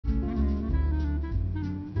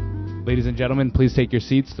Ladies and gentlemen, please take your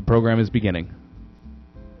seats. The program is beginning.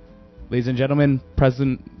 Ladies and gentlemen,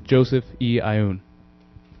 President Joseph E. Aoun.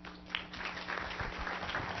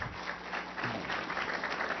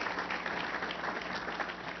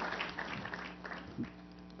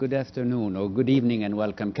 Good afternoon or good evening and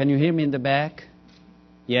welcome. Can you hear me in the back?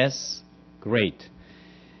 Yes? Great.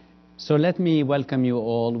 So let me welcome you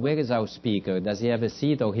all. Where is our speaker? Does he have a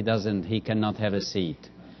seat or he doesn't? He cannot have a seat.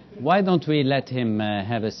 Why don't we let him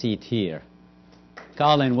have a seat here?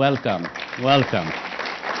 Colin, welcome. Welcome.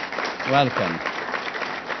 Welcome.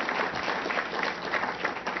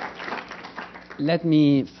 Let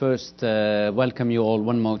me first welcome you all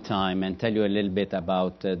one more time and tell you a little bit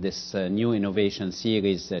about this new innovation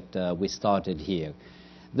series that we started here.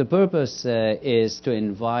 The purpose is to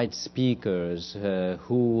invite speakers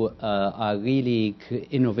who are really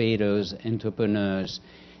innovators, entrepreneurs,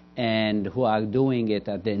 and who are doing it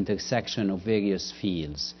at the intersection of various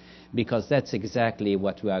fields, because that's exactly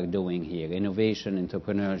what we are doing here, innovation,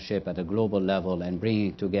 entrepreneurship at a global level, and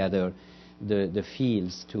bringing together the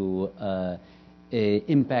fields to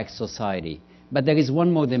impact society. But there is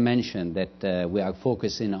one more dimension that we are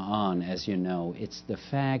focusing on, as you know. It's the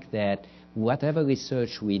fact that whatever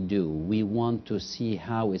research we do, we want to see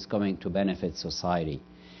how it's going to benefit society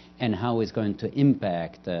and how it's going to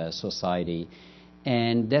impact society.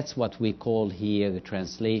 And that's what we call here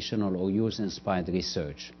translational or user-inspired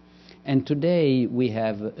research. And today we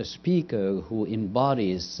have a speaker who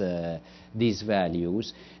embodies these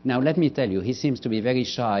values. Now let me tell you, he seems to be very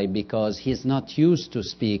shy because he's not used to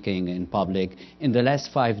speaking in public. In the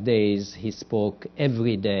last 5 days, he spoke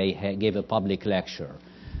every day, gave a public lecture.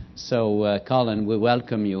 So Colin, we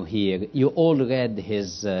welcome you here. You all read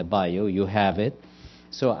his bio, you have it.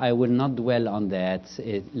 So I will not dwell on that.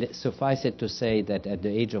 Suffice it to say that at the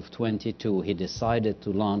age of 22, he decided to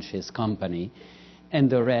launch his company, and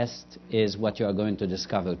the rest is what you are going to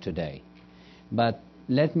discover today. But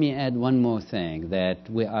let me add one more thing, that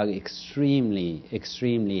we are extremely,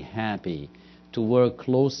 extremely happy to work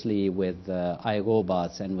closely with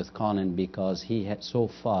iRobot and with Colin, because he had so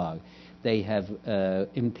far, they have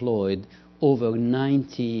employed over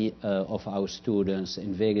 90 of our students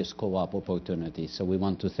in various co-op opportunities. So we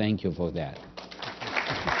want to thank you for that.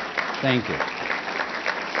 Thank you.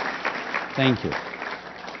 Thank you.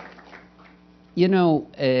 You know,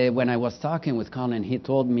 when I was talking with Colin, he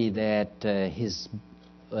told me that his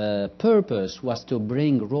purpose was to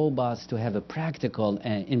bring robots to have a practical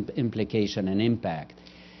implication and impact.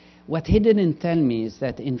 What he didn't tell me is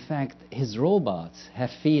that, in fact, his robots have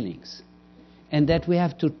feelings, and that we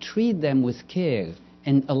have to treat them with care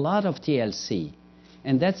and a lot of TLC.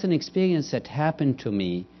 And that's an experience that happened to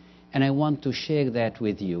me, and I want to share that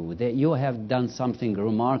with you, that you have done something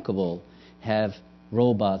remarkable, have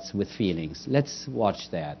robots with feelings. Let's watch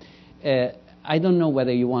that. I don't know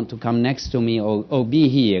whether you want to come next to me or be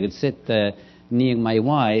here and sit near my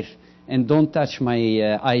wife, and don't touch my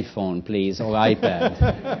iPhone, please, or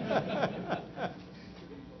iPad.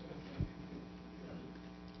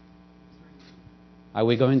 Are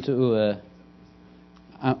we going to...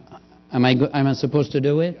 am I supposed to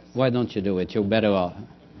do it? Yes. Why don't you do it? You're better off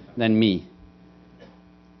than me.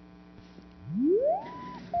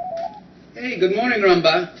 Hey, good morning,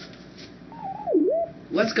 Roomba.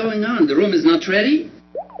 What's going on? The room is not ready?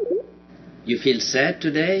 You feel sad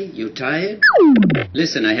today? You tired?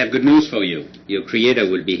 Listen, I have good news for you. Your creator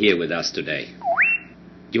will be here with us today.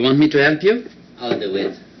 Do you want me to help you? I'll do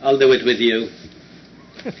it. I'll do it with you.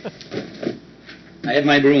 I have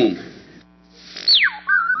my broom.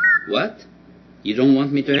 What? You don't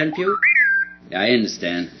want me to help you? I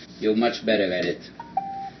understand. You're much better at it.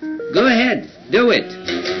 Go ahead. Do it.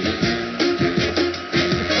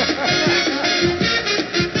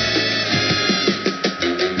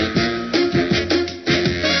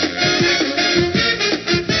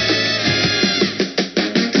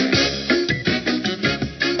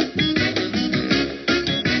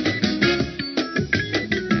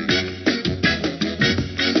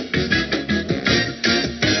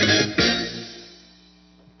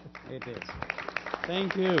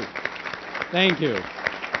 Thank you. Thank you.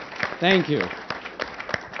 Thank you.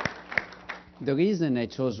 The reason I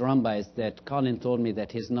chose Roomba is that Colin told me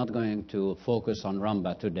that he's not going to focus on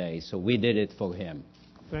Roomba today, so we did it for him.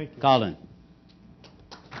 Thank you. Colin.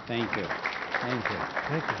 Thank you. Thank you.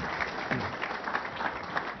 Thank you.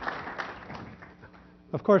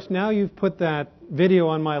 Of course, now you've put that video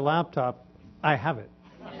on my laptop, I have it.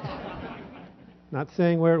 Not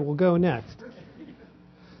saying where it will go next.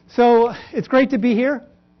 So it's great to be here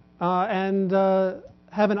and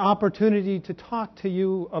have an opportunity to talk to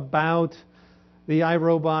you about the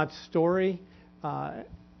iRobot story.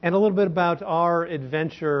 and a little bit about our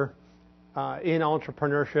adventure in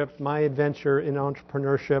entrepreneurship, my adventure in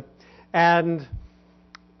entrepreneurship. And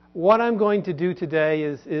what I'm going to do today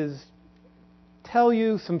is tell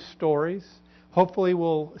you some stories. Hopefully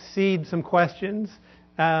we'll seed some questions,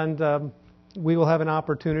 and we will have an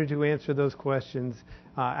opportunity to answer those questions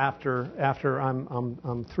after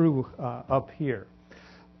I'm through up here.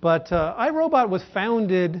 But iRobot was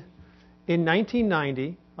founded in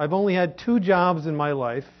 1990. I've only had 2 jobs in my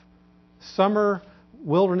life: summer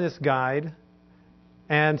wilderness guide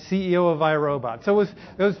and CEO of iRobot. So it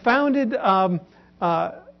was founded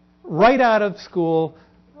right out of school,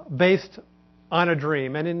 based on a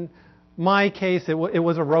dream. And in my case, it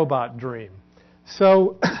was a robot dream.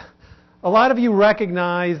 So a lot of you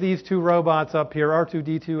recognize these 2 robots up here,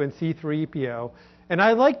 R2-D2 and C-3PO. And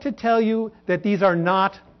I'd like to tell you that these are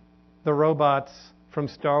not the robots from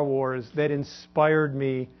Star Wars that inspired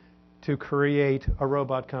me to create a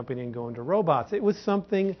robot company and go into robots. It was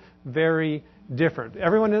something very different.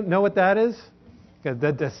 Everyone know what that is?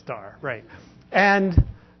 The Death Star, right. And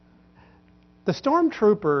the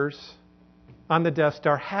stormtroopers on the Death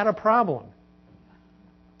Star had a problem.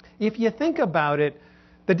 If you think about it,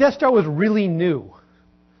 the Death Star was really new,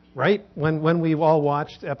 right? When we all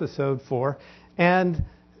watched Episode 4. And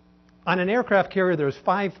on an aircraft carrier, there's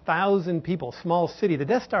 5,000 people, small city. The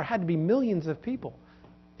Death Star had to be millions of people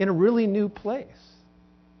in a really new place.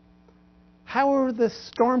 How are the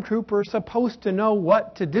stormtroopers supposed to know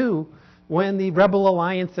what to do when the Rebel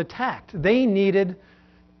Alliance attacked? They needed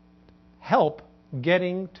help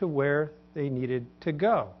getting to where they needed to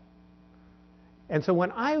go. And so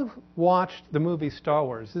when I watched the movie Star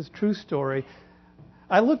Wars, this true story,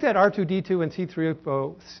 I looked at R2-D2 and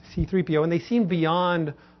C-3PO, and they seemed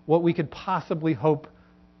beyond what we could possibly hope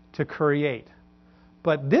to create.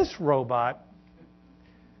 But this robot,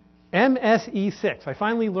 MSE-6, I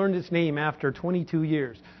finally learned its name after 22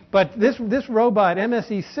 years. But this robot,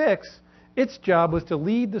 MSE-6, its job was to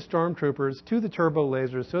lead the stormtroopers to the turbo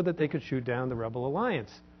lasers so that they could shoot down the Rebel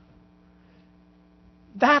Alliance.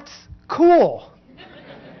 That's cool.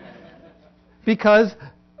 Because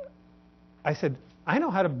I said, I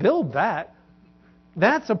know how to build that.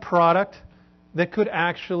 That's a product that could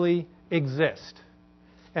actually exist.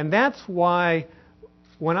 And that's why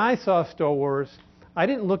when I saw Star Wars, I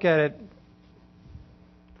didn't look at it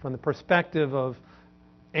from the perspective of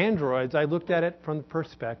androids. I looked at it from the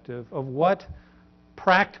perspective of what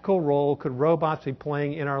practical role could robots be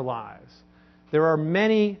playing in our lives. There are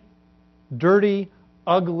many dirty,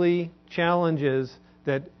 ugly challenges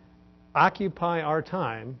that occupy our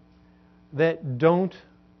time that don't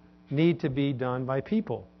need to be done by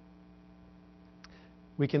people.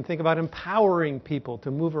 We can think about empowering people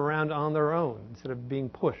to move around on their own instead of being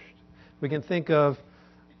pushed. We can think of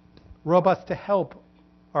robots to help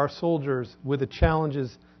our soldiers with the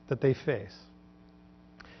challenges that they face.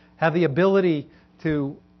 Have the ability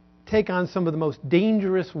to take on some of the most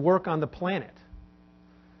dangerous work on the planet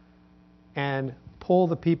and pull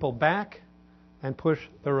the people back and push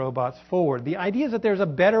the robots forward. The idea is that there's a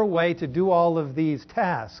better way to do all of these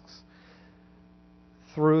tasks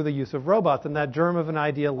through the use of robots. And that germ of an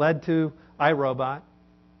idea led to iRobot,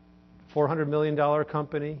 $400 million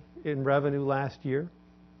company in revenue last year.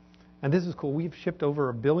 And this is cool. We've shipped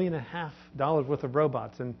over $1.5 billion worth of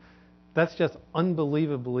robots. And that's just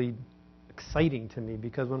unbelievably exciting to me,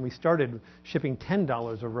 because when we started, shipping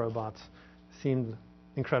 $10 of robots seemed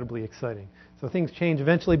incredibly exciting. So things change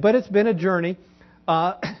eventually, but it's been a journey.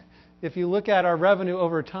 If you look at our revenue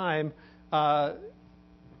over time, there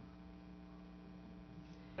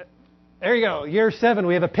you go, year 7,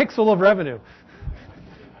 we have a pixel of revenue.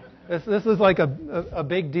 This is like a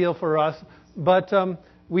big deal for us, but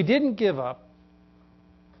we didn't give up,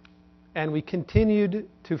 and we continued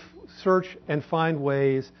to search and find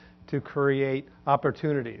ways to create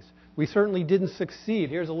opportunities. We certainly didn't succeed.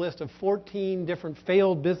 Here's a list of 14 different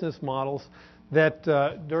failed business models that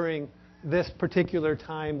during this particular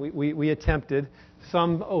time we attempted.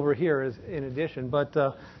 Some over here is in addition. But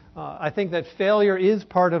I think that failure is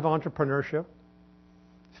part of entrepreneurship.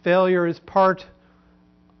 Failure is part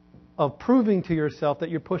of proving to yourself that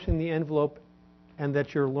you're pushing the envelope and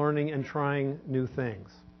that you're learning and trying new things.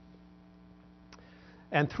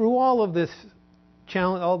 And through all of this,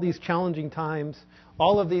 all these challenging times,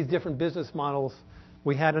 all of these different business models,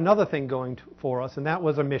 we had another thing going for us, and that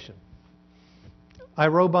was a mission.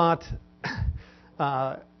 iRobot,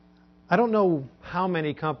 I don't know how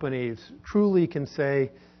many companies truly can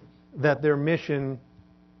say that their mission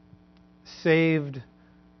saved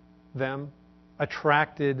them,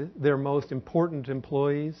 attracted their most important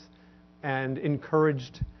employees, and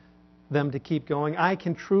encouraged them to keep going. I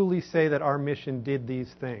can truly say that our mission did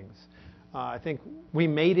these things. I think we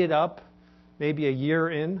made it up maybe a year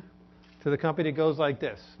in to the company. It goes like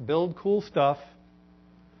this: build cool stuff,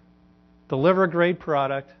 deliver a great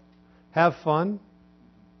product, have fun,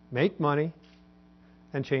 make money,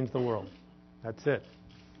 and change the world. That's it.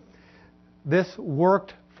 This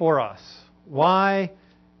worked for us. Why?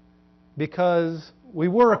 Because we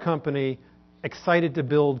were a company excited to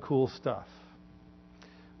build cool stuff.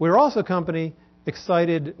 We were also a company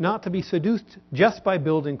excited not to be seduced just by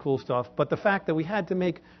building cool stuff, but the fact that we had to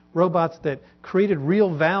make robots that created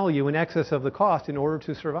real value in excess of the cost in order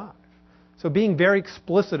to survive. So being very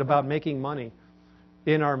explicit about making money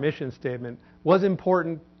in our mission statement was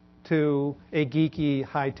important to a geeky,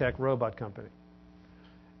 high-tech robot company.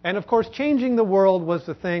 And of course, changing the world was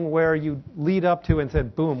the thing where you lead up to and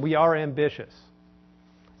said, boom, we are ambitious.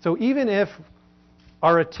 So even if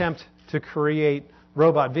our attempt to create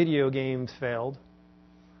robot video games failed,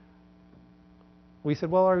 we said,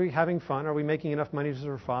 well, are we having fun? Are we making enough money to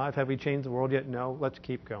survive? Have we changed the world yet? No, let's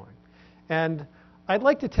keep going. And I'd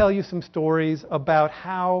like to tell you some stories about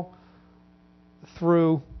how,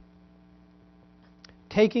 through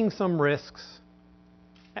taking some risks,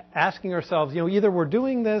 asking ourselves, either we're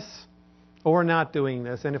doing this or we're not doing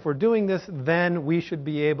this. And if we're doing this, then we should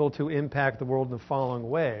be able to impact the world in the following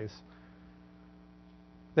ways,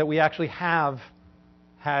 that we actually have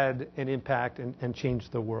had an impact and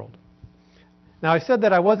changed the world. Now, I said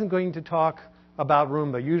that I wasn't going to talk about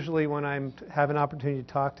Roomba. Usually when I have an opportunity to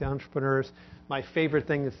talk to entrepreneurs, my favorite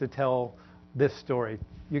thing is to tell this story.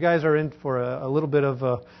 You guys are in for a little bit of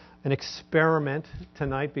an experiment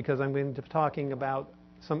tonight, because I'm going to be talking about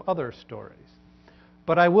some other stories.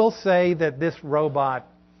 But I will say that this robot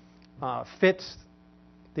fits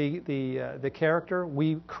the character.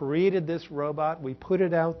 We created this robot. We put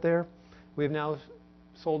it out there. We've now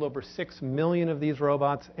sold over 6 million of these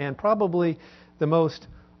robots. And probably the most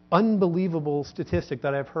unbelievable statistic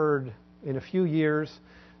that I've heard in a few years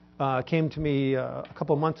came to me a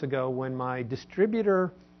couple months ago when my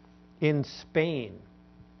distributor in Spain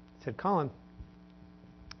said, Colin,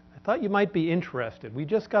 I thought you might be interested. We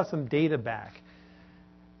just got some data back.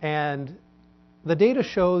 And the data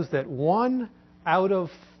shows that 1 out of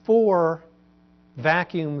 4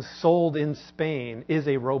 vacuums sold in Spain is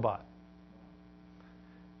a robot.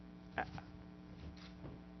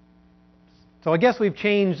 So I guess we've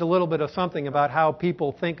changed a little bit of something about how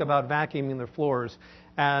people think about vacuuming their floors.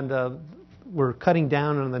 And we're cutting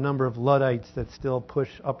down on the number of Luddites that still push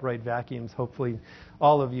upright vacuums. Hopefully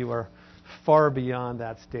all of you are far beyond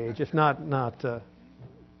that stage. If not,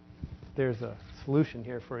 there's a solution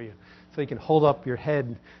here for you. So you can hold up your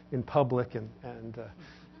head in public and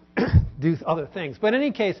do other things. But in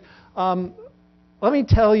any case, let me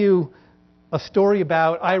tell you a story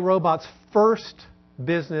about iRobot's first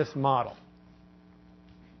business model: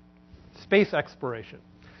 space exploration.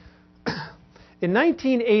 In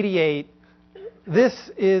 1988, this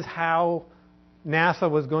is how NASA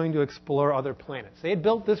was going to explore other planets. They had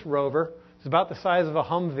built this rover. It's about the size of a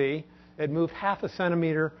Humvee. It moved 0.5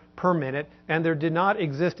 centimeter per minute, and there did not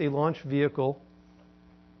exist a launch vehicle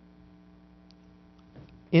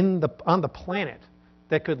on the planet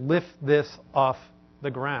that could lift this off the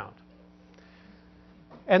ground.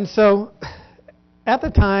 And so, at the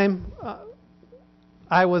time,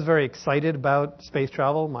 I was very excited about space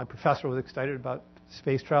travel. My professor was excited about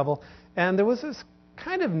space travel. And there was this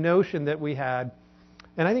kind of notion that we had,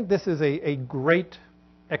 and I think this is a great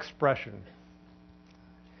expression.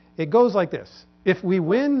 It goes like this: if we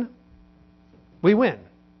win, we win.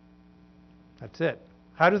 That's it.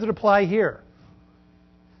 How does it apply here?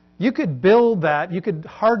 You could build that, you could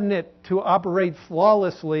harden it to operate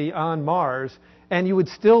flawlessly on Mars, and you would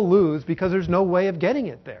still lose because there's no way of getting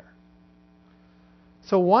it there.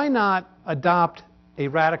 So why not adopt a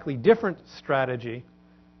radically different strategy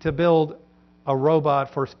to build a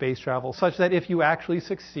robot for space travel, such that if you actually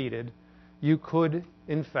succeeded, you could,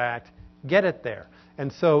 in fact, get it there?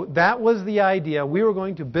 And so that was the idea. We were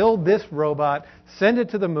going to build this robot, send it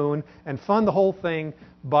to the moon, and fund the whole thing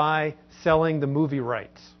by selling the movie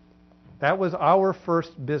rights. That was our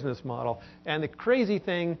first business model. And the crazy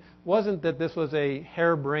thing wasn't that this was a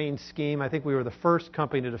harebrained scheme. I think we were the first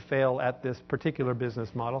company to fail at this particular business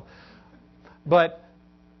model. But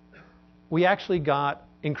we actually got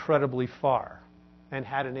incredibly far and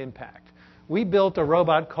had an impact. We built a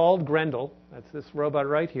robot called Grendel. That's this robot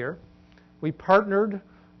right here. We partnered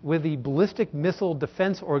with the Ballistic Missile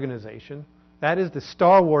Defense Organization. That is the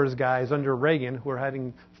Star Wars guys under Reagan who are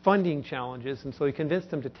having funding challenges. And so we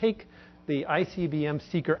convinced them to take the ICBM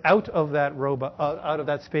seeker out of that robot, out of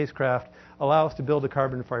that spacecraft, allow us to build a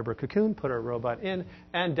carbon fiber cocoon, put our robot in,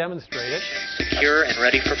 and demonstrate it. Secure and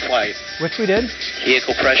ready for flight. Which we did.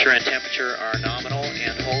 Vehicle pressure and temperature are nominal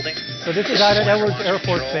and holding. So this is out at Edwards Air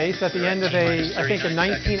Force Base at the end of I think, a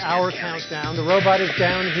 19-hour countdown. The robot is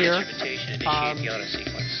down here.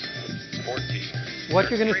 What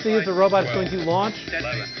you're going to see is the robot is going to launch,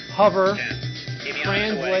 hover,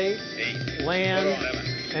 translate, land,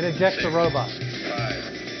 and eject the robot.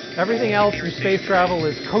 Everything else in space travel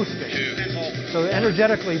is coasting. So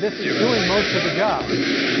energetically, this is doing most of the job.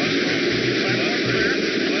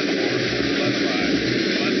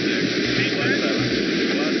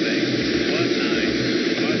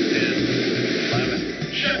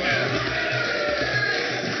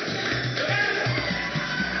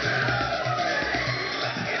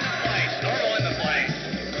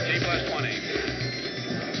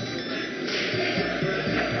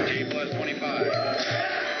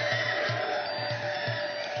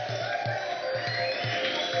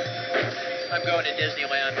 I'm going to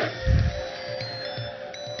Disneyland.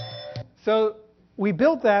 So we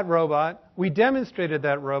built that robot. We demonstrated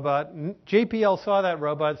that robot. JPL saw that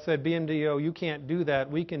robot, said, BMDO, you can't do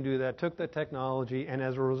that. We can do that. Took the technology. And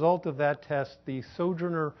as a result of that test, the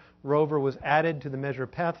Sojourner rover was added to the Measure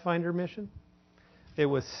Pathfinder mission. It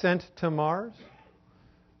was sent to Mars.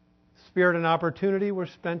 Spirit and Opportunity were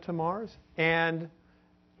sent to Mars. And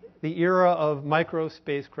the era of micro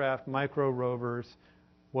spacecraft, micro rovers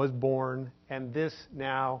was born, and this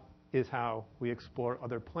now is how we explore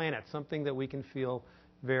other planets, something that we can feel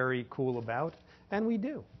very cool about, and we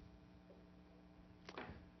do.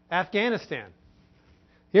 Afghanistan.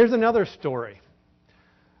 Here's another story.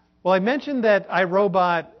 Well, I mentioned that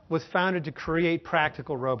iRobot was founded to create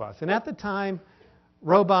practical robots, and at the time,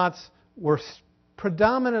 robots were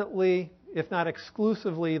predominantly, if not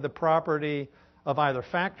exclusively, the property of either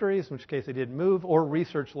factories, in which case they didn't move, or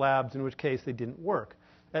research labs, in which case they didn't work.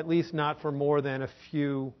 At least not for more than a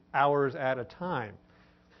few hours at a time.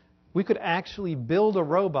 We could actually build a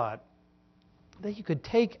robot that you could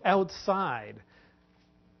take outside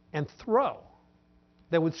and throw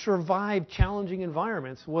that would survive challenging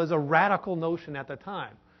environments was a radical notion at the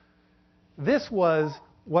time. This was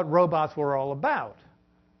what robots were all about.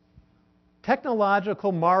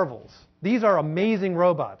 Technological marvels. These are amazing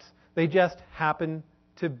robots. They just happen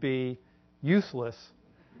to be useless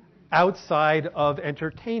outside of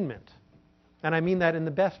entertainment. And I mean that in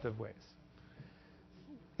the best of ways.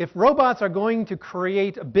 If robots are going to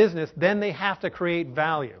create a business, then they have to create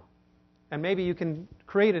value. And maybe you can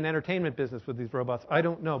create an entertainment business with these robots. I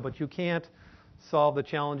don't know, but you can't solve the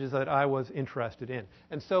challenges that I was interested in.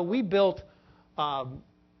 And so we built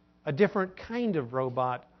a different kind of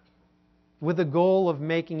robot with the goal of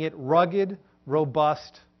making it rugged,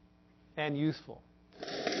 robust, and useful.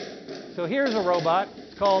 So here's a robot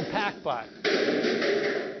called PackBot.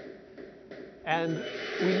 And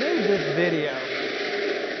we made this video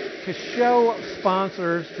to show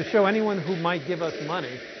sponsors, to show anyone who might give us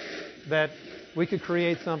money, that we could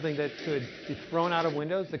create something that could be thrown out of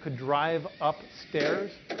windows, that could drive up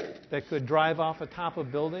stairs, that could drive off the top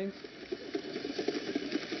of buildings,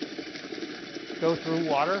 go through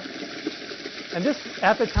water. And this,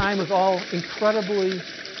 at the time, was all incredibly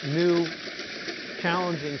new,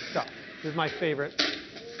 challenging stuff. This is my favorite.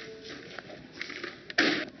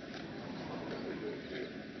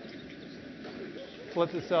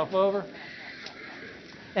 Flips itself over.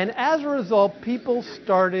 And as a result, people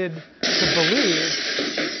started to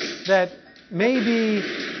believe that maybe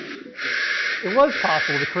it was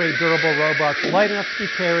possible to create durable robots, light enough to be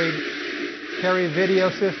carried, carry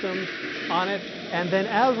video systems on it. And then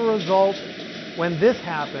as a result, when this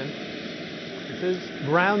happened, this is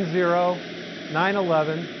ground zero,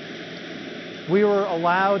 9/11, we were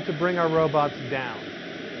allowed to bring our robots down.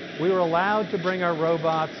 We were allowed to bring our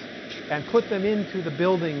robots and put them into the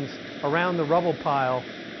buildings around the rubble pile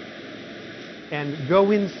and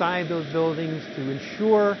go inside those buildings to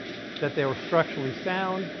ensure that they were structurally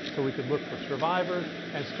sound so we could look for survivors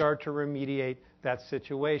and start to remediate that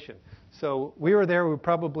situation. So we were there. We were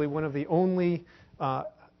probably one of the only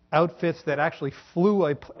outfits that actually flew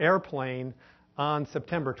an airplane on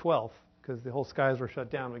September 12th because the whole skies were shut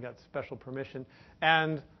down. We got special permission.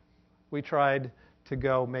 And we tried to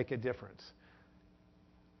go make a difference.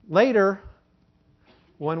 Later,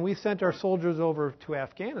 when we sent our soldiers over to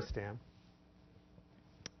Afghanistan,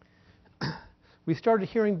 we started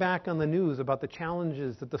hearing back on the news about the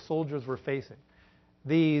challenges that the soldiers were facing.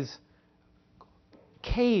 These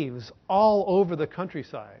caves all over the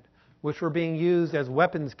countryside, which were being used as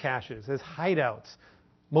weapons caches, as hideouts,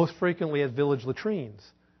 most frequently as village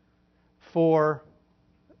latrines. for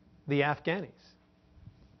the Afghanis,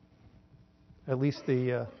 at least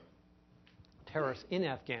the terrorists in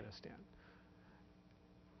Afghanistan.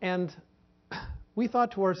 And we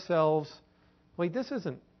thought to ourselves, wait, this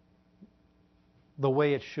isn't the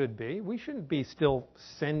way it should be. We shouldn't be still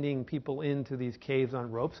sending people into these caves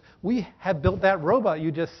on ropes. We have built that robot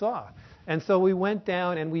you just saw. And so we went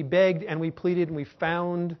down and we begged and we pleaded and we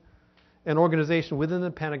found an organization within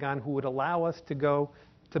the Pentagon who would allow us to go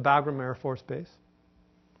to Bagram Air Force Base,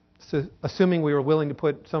 so, assuming we were willing to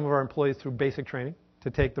put some of our employees through basic training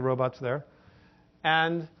to take the robots there.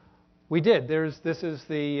 And we did. This is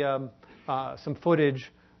the some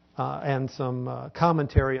footage and some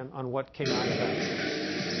commentary on what came out of that.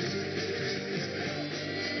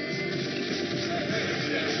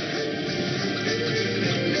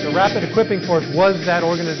 The Rapid Equipping Force was that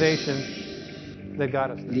organization that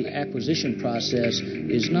got us there. The acquisition process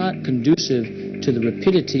is not conducive to the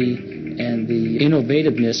rapidity and the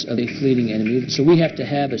innovativeness of a fleeting enemy. So we have to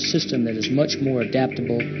have a system that is much more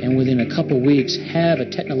adaptable and within a couple weeks have a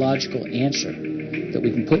technological answer that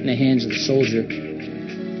we can put in the hands of the soldier.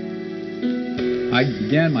 I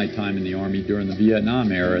began my time in the Army during the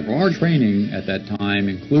Vietnam era. Our training at that time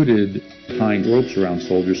included tying ropes around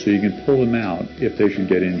soldiers so you can pull them out if they should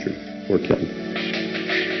get injured or killed.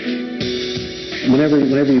 Whenever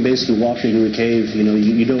you basically walk into a cave,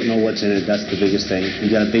 you don't know what's in it. That's the biggest thing.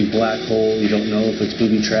 You got a big black hole. You don't know if it's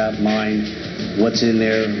booby trap, mine, what's in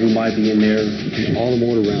there, who might be in there. All the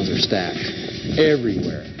mortar rounds are stacked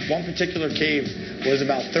everywhere. One particular cave was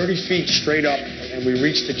about 30 feet straight up, and we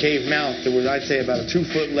reached the cave mouth. There was, I'd say, about a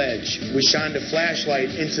 2-foot ledge. We shined a flashlight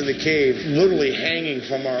into the cave, literally hanging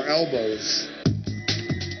from our elbows.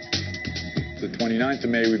 The 29th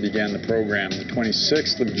of May, we began the program. The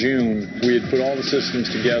 26th of June, we had put all the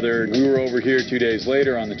systems together. We were over here 2 days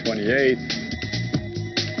later on the 28th.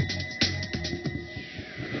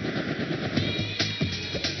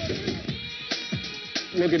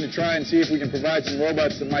 Looking to try and see if we can provide some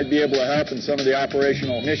robots that might be able to help in some of the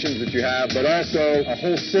operational missions that you have, but also a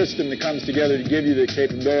whole system that comes together to give you the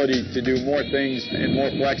capability to do more things and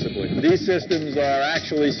more flexibly. These systems are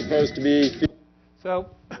actually supposed to be...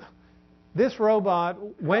 So this robot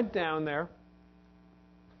went down there.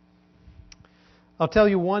 I'll tell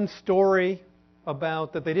you one story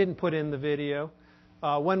about that they didn't put in the video.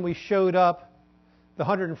 When we showed up, the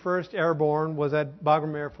 101st Airborne was at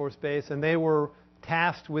Bagram Air Force Base, and they were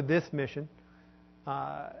tasked with this mission.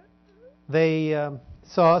 They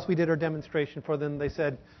saw us. We did our demonstration for them. They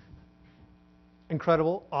said,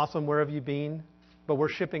 incredible, awesome, where have you been? But we're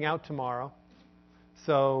shipping out tomorrow.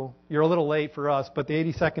 So you're a little late for us, but the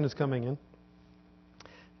 82nd is coming in.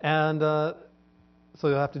 And so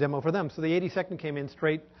you'll have to demo for them. So the 82nd came in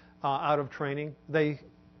straight out of training. They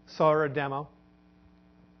saw our demo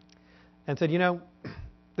and said,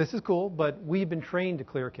 this is cool, but we've been trained to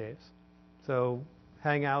clear caves. So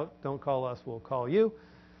hang out, don't call us, we'll call you.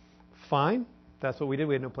 Fine, that's what we did.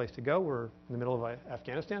 We had no place to go. We're in the middle of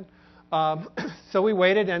Afghanistan. So we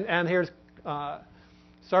waited, and here's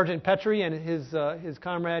Sergeant Petrie and his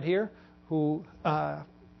comrade here, who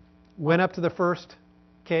went up to the first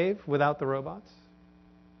cave without the robots,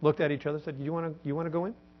 looked at each other, said, you want to go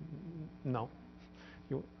in? No.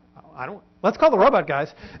 I don't. Let's call the robot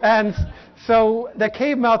guys. And so the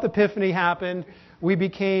cave mouth epiphany happened. We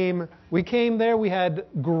came there. We had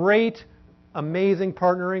great, amazing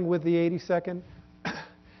partnering with the 82nd.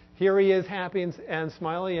 Here he is, happy and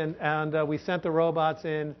smiley, and we sent the robots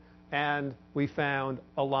in, and we found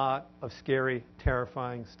a lot of scary,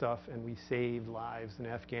 terrifying stuff, and we saved lives in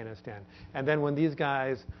Afghanistan. And then when these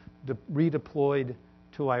guys redeployed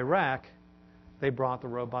to Iraq, they brought the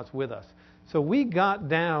robots with us. So we got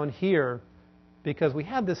down here because we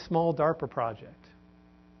had this small DARPA project.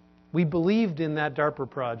 We believed in that DARPA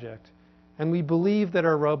project, and we believed that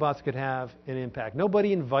our robots could have an impact.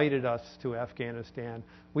 Nobody invited us to Afghanistan.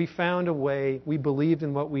 We found a way. We believed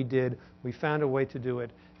in what we did. We found a way to do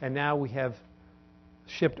it, and now we have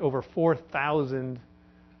shipped over 4,000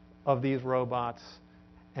 of these robots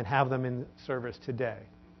and have them in service today.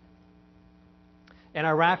 In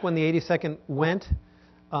Iraq, when the 82nd went,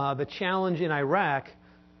 the challenge in Iraq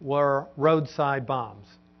were roadside bombs.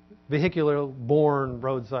 Vehicular-borne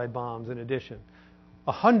roadside bombs in addition.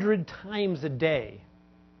 100 times a day,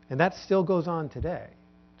 and that still goes on today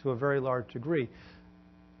to a very large degree.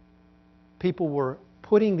 People were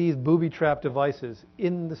putting these booby-trap devices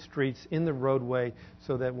in the streets, in the roadway,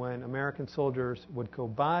 so that when American soldiers would go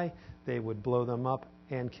by, they would blow them up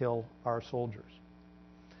and kill our soldiers.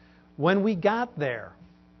 When we got there,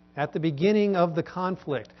 at the beginning of the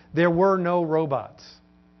conflict, there were no robots.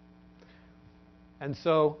 And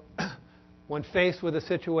so when faced with a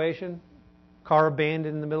situation, car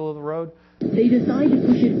abandoned in the middle of the road, they decide to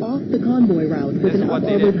push it off the convoy route with an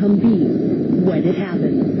up-armored Humvee when it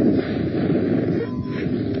happens.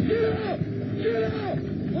 Get out! Get out!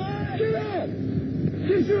 Get out!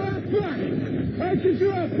 Get your ass back! Get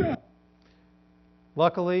your ass back!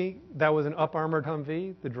 Luckily, that was an up-armored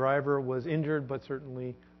Humvee. The driver was injured, but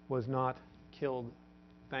certainly was not killed,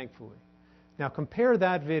 thankfully. Now compare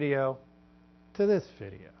that video to this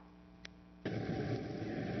video.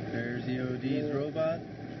 There's the OD's robot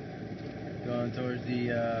going towards the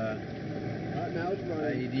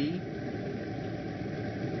IED.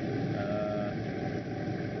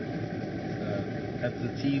 That's the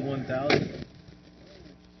T-1000.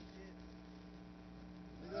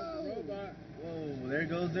 Whoa, there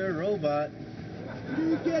goes their robot. Did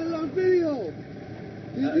you get it on video?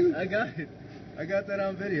 I got it. I got that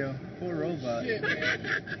on video. Poor robot. Shit,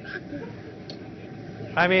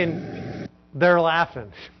 I mean, they're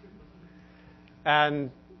laughing.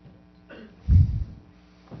 And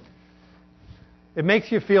it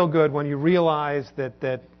makes you feel good when you realize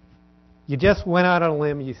that you just went out on a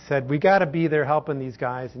limb. You said, we got to be there helping these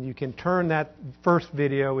guys. And you can turn that first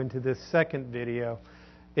video into this second video.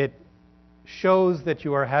 It shows that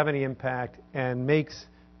you are having an impact and makes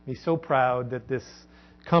me so proud that this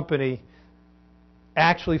company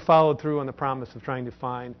actually followed through on the promise of trying to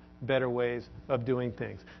find better ways of doing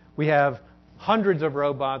things. We have hundreds of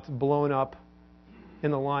robots blown up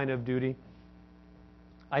in the line of duty.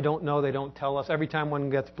 I don't know, they don't tell us. Every time one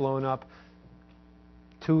gets blown up,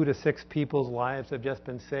 2 to 6 people's lives have just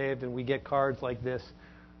been saved, and we get cards like this.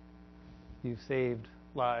 You've saved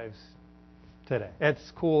lives today.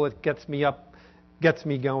 It's cool. It gets me up, gets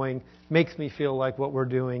me going, makes me feel like what we're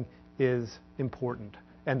doing is important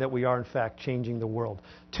and that we are, in fact, changing the world.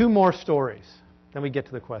 2 more stories, then we get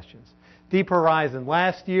to the questions. Deep Horizon.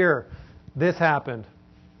 Last year, this happened.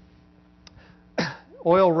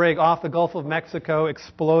 Oil rig off the Gulf of Mexico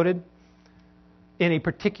exploded in a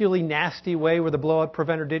particularly nasty way where the blowout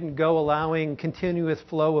preventer didn't go, allowing continuous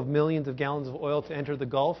flow of millions of gallons of oil to enter the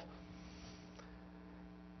Gulf.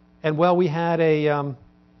 And while we had a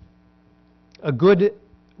good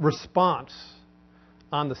response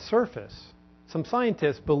on the surface, some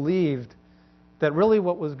scientists believed that really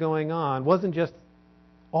what was going on wasn't just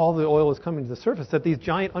all the oil was coming to the surface, that these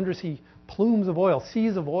giant undersea plumes of oil,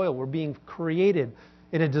 seas of oil, were being created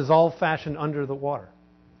in a dissolved fashion under the water.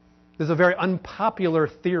 This is a very unpopular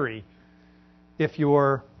theory if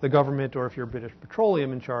you're the government or if you're British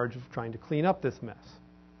Petroleum in charge of trying to clean up this mess.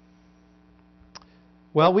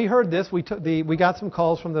 Well, we heard this. We got some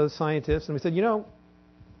calls from those scientists, and we said,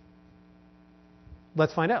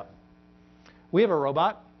 let's find out. We have a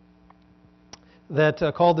robot that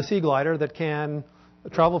called the Sea Glider that can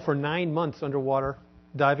travel for 9 months underwater,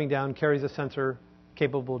 diving down, carries a sensor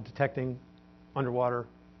capable of detecting underwater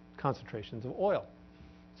concentrations of oil.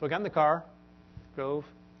 So I got in the car, drove,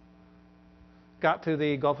 got to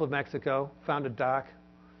the Gulf of Mexico, found a dock.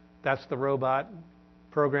 That's the robot,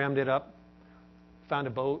 programmed it up, found a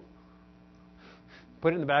boat,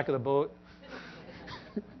 put it in the back of the boat,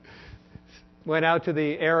 went out to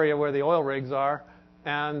the area where the oil rigs are,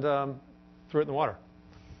 and threw it in the water.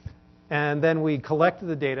 And then we collected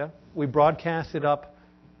the data. We broadcast it up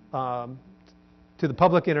to the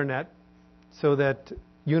public internet so that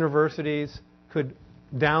universities could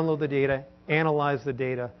download the data, analyze the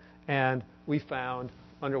data, and we found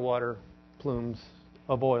underwater plumes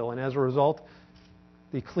of oil. And as a result,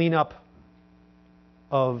 the cleanup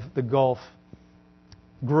of the Gulf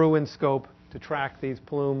grew in scope to track these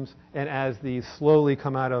plumes, and as these slowly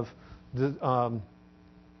come out of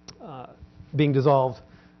being dissolved,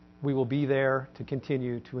 we will be there to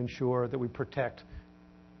continue to ensure that we protect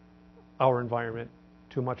our environment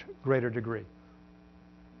to a much greater degree.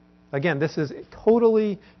 Again, this is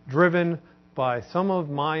totally driven by some of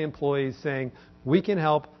my employees saying, we can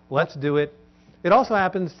help, let's do it. It also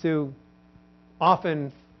happens to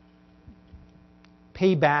often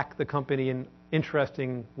pay back the company in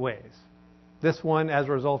interesting ways. This one, as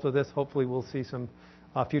a result of this, hopefully we'll see some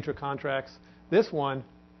future contracts. This one,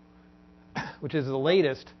 which is the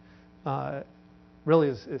latest,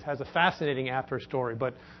 really has a fascinating after story.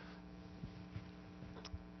 But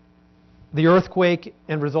the earthquake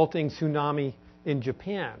and resulting tsunami in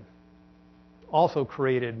Japan also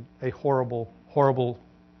created a horrible, horrible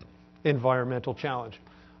environmental challenge.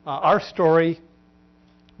 Our story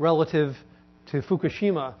relative to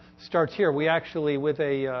Fukushima starts here. We actually, with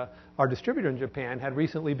our distributor in Japan, had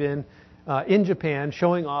recently been in Japan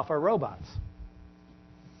showing off our robots.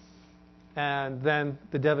 And then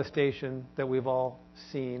the devastation that we've all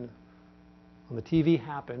seen on the TV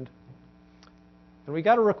happened. And we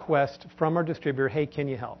got a request from our distributor, hey, can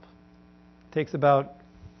you help? It takes about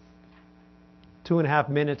 2.5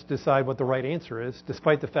 minutes to decide what the right answer is,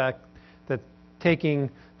 despite the fact that taking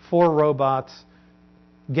 4 robots,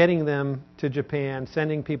 getting them to Japan,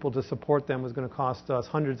 sending people to support them was going to cost us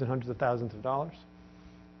hundreds and hundreds of thousands of dollars.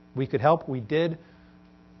 We could help. We did.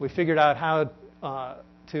 We figured out how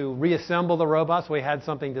to reassemble the robots. We had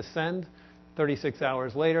something to send. 36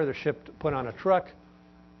 hours later, they're shipped, put on a truck.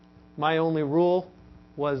 My only rule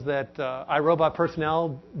was that iRobot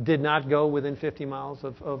personnel did not go within 50 miles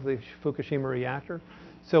of the Fukushima reactor.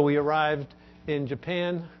 So we arrived in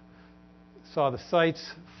Japan, saw the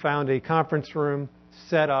sites, found a conference room,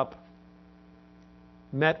 set up,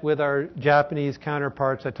 met with our Japanese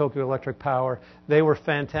counterparts at Tokyo Electric Power. They were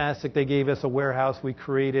fantastic. They gave us a warehouse. We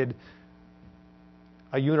created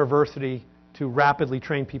a university to rapidly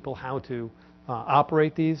train people how to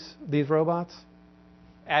operate these robots.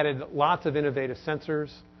 Added lots of innovative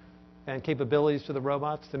sensors and capabilities to the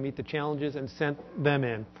robots to meet the challenges and sent them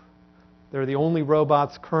in. They're the only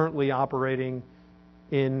robots currently operating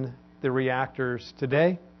in the reactors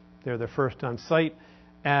today. They're the first on site.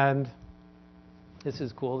 And this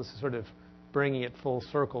is cool. This is sort of bringing it full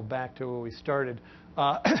circle back to where we started.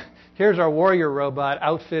 Here's our Warrior robot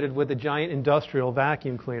outfitted with a giant industrial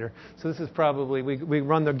vacuum cleaner. So this is probably, we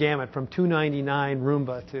run the gamut from $299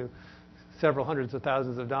 Roomba to several hundreds of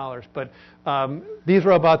thousands of dollars. But these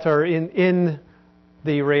robots are in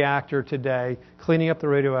the reactor today, cleaning up the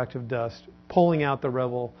radioactive dust, pulling out the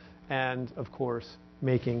rubble, and, of course,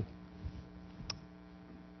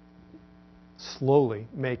 slowly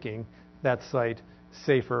making that site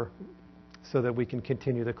safer so that we can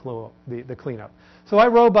continue the cleanup. So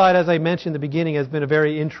iRobot, as I mentioned in the beginning, has been a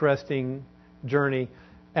very interesting journey.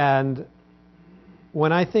 And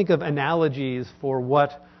when I think of analogies for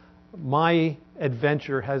what my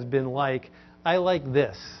adventure has been like, I like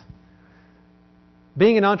this.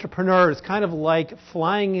 Being an entrepreneur is kind of like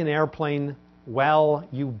flying an airplane while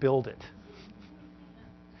you build it.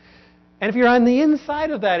 And if you're on the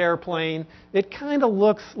inside of that airplane, it kind of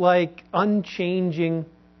looks like unchanging,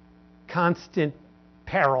 constant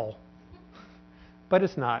peril. But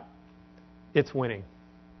it's not. It's winning.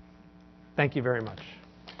 Thank you very much.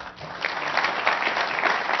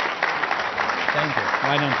 Thank you.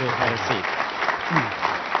 Why don't you have a seat?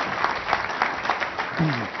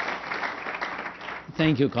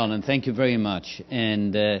 Thank you, Colin. Thank you very much.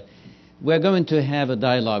 And we're going to have a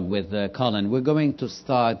dialogue with Colin. We're going to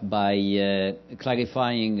start by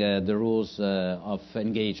clarifying the rules of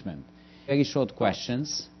engagement. Very short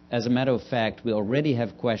questions. As a matter of fact, we already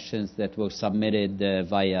have questions that were submitted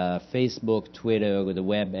via Facebook, Twitter, the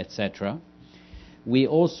web, etc. We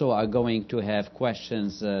also are going to have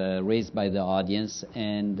questions raised by the audience,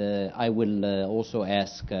 and I will also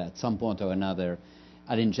ask at some point or another,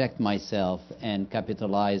 I'll inject myself and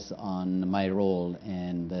capitalize on my role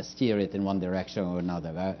and steer it in one direction or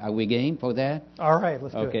another. Are we game for that? All right,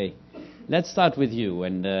 let's do it. Okay. Let's start with you.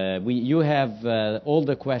 And you have all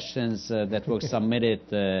the questions that were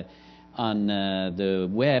submitted on the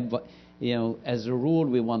web. You know, as a rule,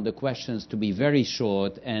 we want the questions to be very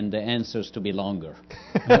short and the answers to be longer.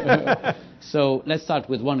 So let's start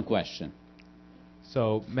with one question.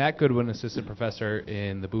 So Matt Goodwin, assistant professor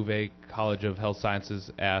in the Bouvet College of Health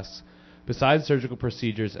Sciences, asks, besides surgical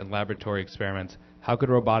procedures and laboratory experiments, how could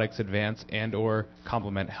robotics advance and or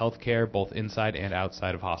complement healthcare both inside and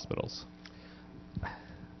outside of hospitals?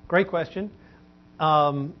 Great question.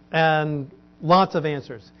 And lots of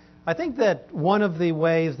answers. I think that one of the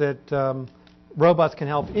ways that robots can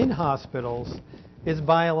help in hospitals is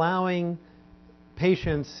by allowing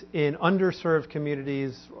patients in underserved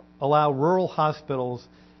communities, allow rural hospitals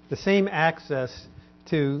the same access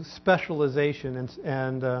to specialization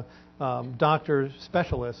and doctor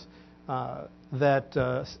specialists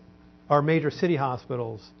that our major city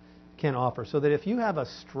hospitals can offer. So that if you have a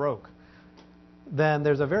stroke, then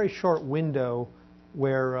there's a very short window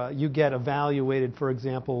where you get evaluated, for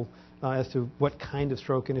example, as to what kind of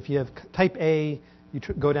stroke. And if you have type A, you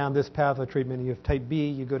go down this path of treatment. You have type B,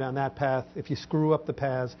 you go down that path. If you screw up the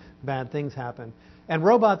paths, bad things happen. And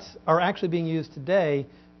robots are actually being used today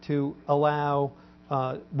to allow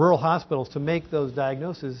rural hospitals to make those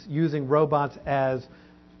diagnoses using robots as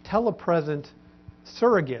telepresent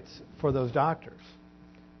surrogates for those doctors.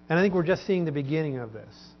 And I think we're just seeing the beginning of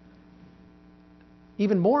this.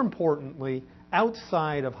 Even more importantly,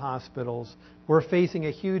 outside of hospitals, we're facing a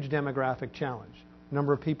huge demographic challenge. The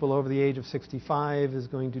number of people over the age of 65 is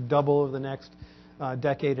going to double over the next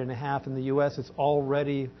decade and a half in the U.S. It's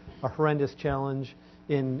already a horrendous challenge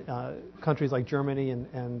in countries like Germany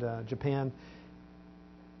and Japan.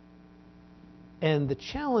 And the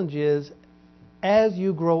challenge is, as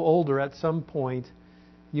you grow older, at some point,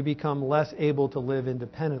 you become less able to live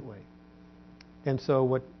independently. And so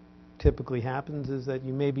what typically happens is that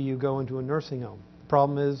maybe you go into a nursing home. The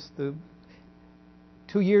problem is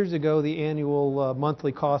 2 years ago, the annual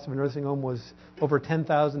monthly cost of a nursing home was over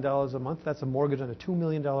 $10,000 a month. That's a mortgage on a $2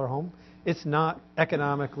 million home. It's not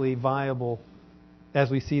economically viable as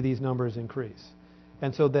we see these numbers increase.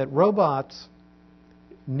 And so that robots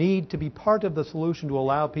need to be part of the solution to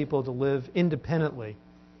allow people to live independently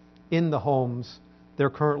in the homes they're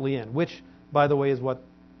currently in, which, by the way, is what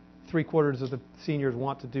 3/4 of the seniors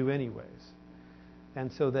want to do anyways.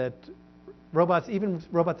 And so that robots, even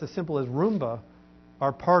robots as simple as Roomba,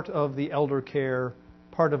 are part of the elder care,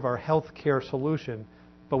 part of our health care solution,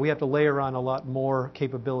 but we have to layer on a lot more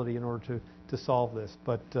capability in order to solve this.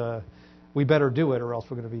 But we better do it, or else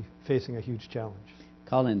we're going to be facing a huge challenge.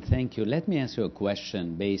 Colin, thank you. Let me ask you a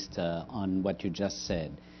question based on what you just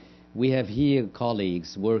said. We have here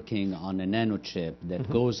colleagues working on a nanochip that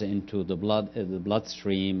goes into the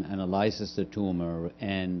bloodstream, analyzes the tumor,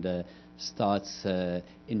 and starts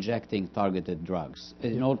injecting targeted drugs.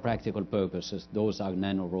 In all practical purposes, those are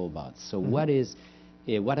nanorobots. So what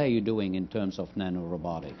are you doing in terms of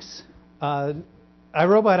nanorobotics?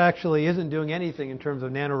 iRobot actually isn't doing anything in terms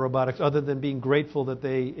of nanorobotics other than being grateful that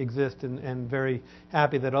they exist and very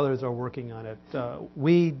happy that others are working on it.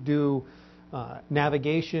 We do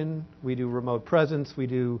navigation, we do remote presence, we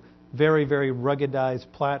do very, very ruggedized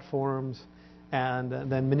platforms, and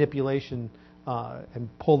then manipulation and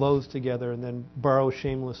pull those together and then borrow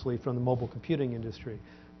shamelessly from the mobile computing industry.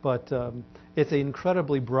 But it's an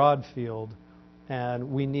incredibly broad field,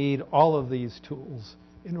 and we need all of these tools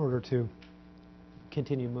in order to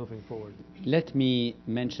continue moving forward. Let me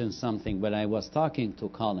mention something. When I was talking to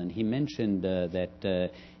Colin, he mentioned that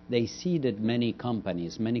they seeded many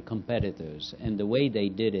companies, many competitors, and the way they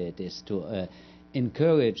did it is to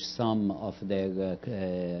encourage some of their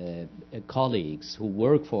colleagues who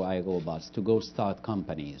work for iRobots to go start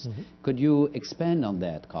companies. Could you expand on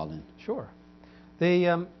that, Colin? Sure.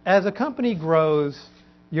 As a company grows,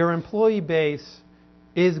 your employee base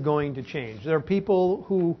is going to change. There are people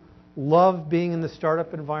who love being in the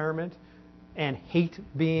startup environment and hate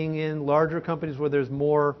being in larger companies where there's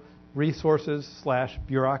more resources /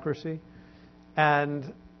 bureaucracy.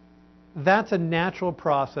 And that's a natural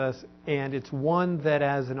process, and it's one that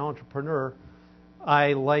as an entrepreneur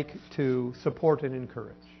I like to support and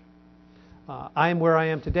encourage. I'm where I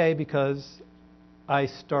am today because I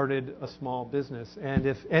started a small business. And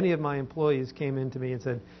if any of my employees came in to me and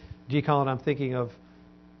said, "Gee, Colin, I'm thinking of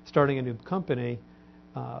starting a new company,"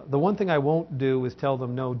 the one thing I won't do is tell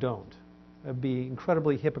them, "No, don't." It'd be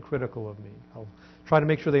incredibly hypocritical of me. I'll try to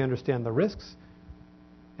make sure they understand the risks,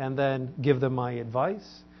 and then give them my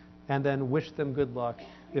advice, and then wish them good luck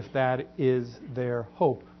if that is their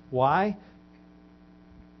hope. Why?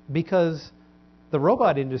 Because the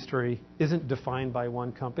robot industry isn't defined by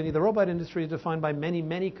one company. The robot industry is defined by many,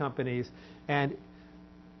 many companies, and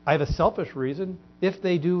I have a selfish reason. If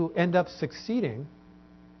they do end up succeeding,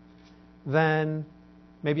 then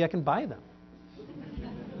maybe I can buy them.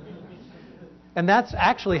 And that's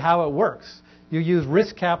actually how it works. You use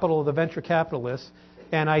risk capital of the venture capitalists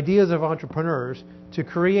and ideas of entrepreneurs to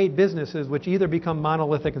create businesses which either become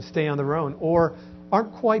monolithic and stay on their own, or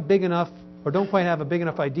aren't quite big enough or don't quite have a big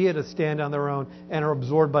enough idea to stand on their own and are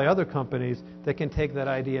absorbed by other companies that can take that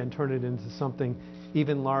idea and turn it into something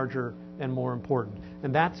even larger and more important.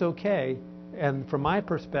 And that's okay. And from my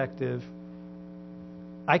perspective,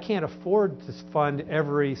 I can't afford to fund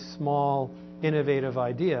every small, innovative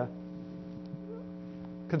idea.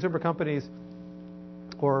 Consumer companies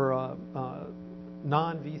or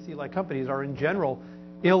non-VC-like companies are in general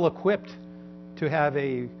ill-equipped to have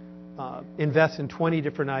invest in 20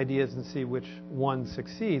 different ideas and see which one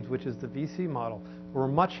succeeds, which is the VC model. We're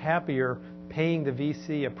much happier paying the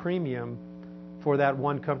VC a premium for that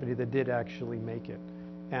one company that did actually make it.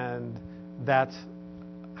 And that's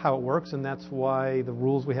how it works, and that's why the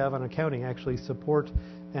rules we have on accounting actually support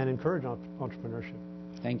and encourage entrepreneurship.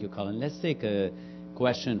 Thank you, Colin. Let's take a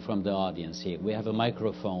question from the audience here. We have a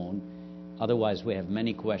microphone. Otherwise, we have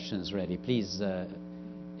many questions ready. Please,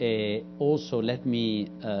 also let me,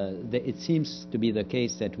 it seems to be the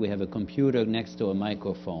case that we have a computer next to a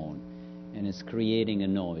microphone, and it's creating a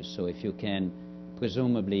noise. So if you can,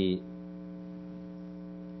 presumably,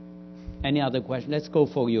 any other question? Let's go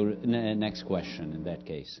for your next question in that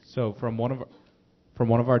case. So from one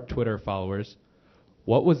of our Twitter followers,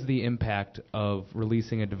 what was the impact of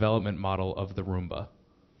releasing a development model of the Roomba?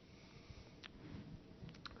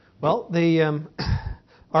 Well,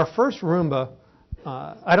 our first Roomba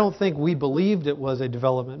I don't think we believed it was a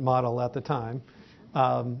development model at the time,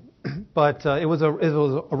 but it was a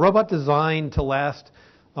robot designed to last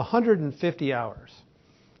 150 hours.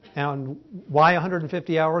 And why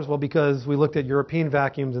 150 hours? Well, because we looked at European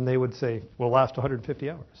vacuums and they would say, "Will last 150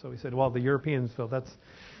 hours." So we said, well, the Europeans feel that's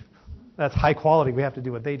high quality. We have to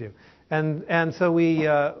do what they do. And so we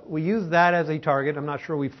used that as a target. I'm not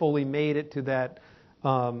sure we fully made it to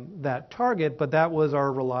that target, but that was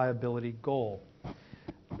our reliability goal.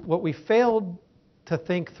 What we failed to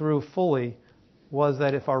think through fully was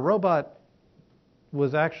that if our robot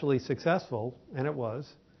was actually successful, and it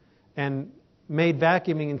was, and made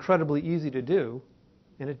vacuuming incredibly easy to do,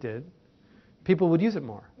 and it did, people would use it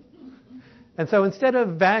more. And so instead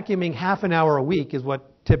of vacuuming half an hour a week, is what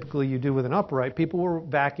typically you do with an upright, people were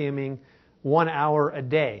vacuuming 1 hour a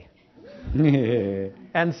day.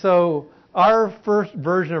 And so our first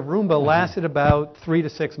version of Roomba lasted about 3 to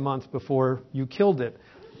 6 months before you killed it.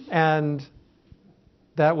 And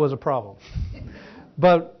that was a problem.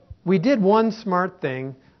 But we did one smart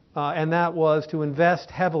thing, and that was to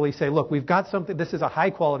invest heavily, say, look, we've got something, this is a high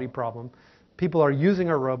quality problem. People are using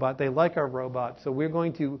our robot, they like our robot, so we're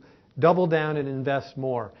going to double down and invest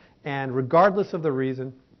more. And regardless of the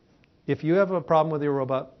reason, if you have a problem with your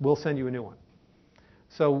robot, we'll send you a new one.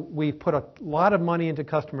 So we put a lot of money into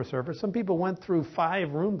customer service. Some people went through 5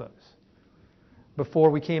 Roombas before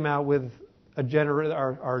we came out with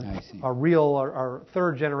our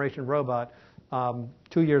third generation robot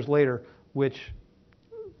 2 years later, which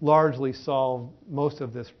largely solved most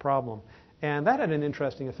of this problem. And that had an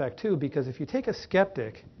interesting effect too, because if you take a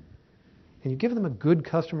skeptic and you give them a good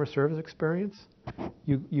customer service experience,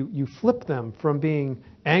 you flip them from being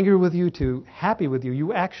angry with you to happy with you.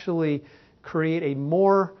 You actually create a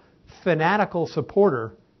more fanatical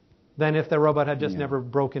supporter than if the robot had just never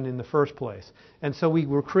broken in the first place. And so we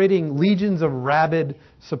were creating legions of rabid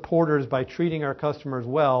supporters by treating our customers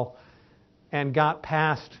well, and got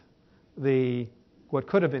past what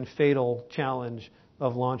could have been fatal challenge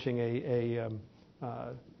of launching a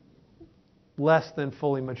less than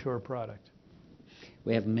fully mature product.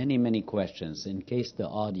 We have many, many questions. In case the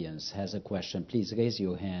audience has a question, please raise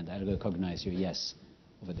your hand. I'll recognize you. Yes,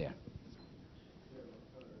 over there.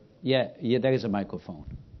 Yeah, there is a microphone.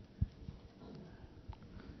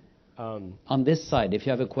 On this side, if you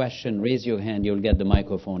have a question, raise your hand. You'll get the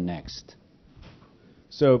microphone next.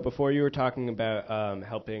 So before you were talking about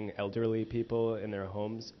helping elderly people in their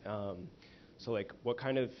homes. So like, what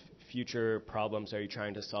kind of future problems are you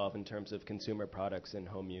trying to solve in terms of consumer products and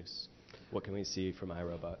home use? What can we see from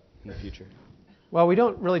iRobot in the future? Well, we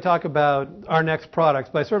don't really talk about our next products,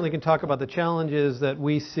 but I certainly can talk about the challenges that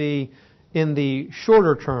we see in the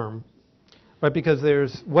shorter term, right? Because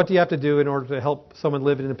there's what do you have to do in order to help someone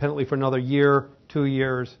live independently for another year, 2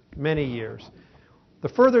 years, many years. The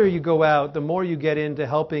further you go out, the more you get into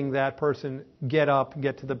helping that person get up,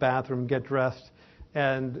 get to the bathroom, get dressed,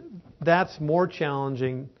 and that's more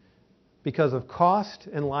challenging because of cost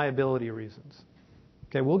and liability reasons.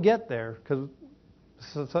 Okay, we'll get there because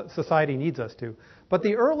society needs us to. But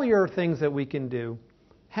the earlier things that we can do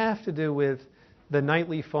have to do with the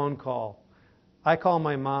nightly phone call. I call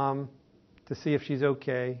my mom to see if she's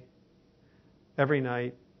okay every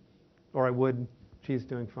night, or I would. She's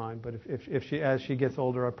doing fine, but if she, as she gets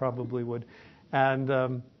older, I probably would.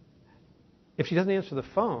 And if she doesn't answer the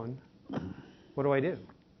phone, what do?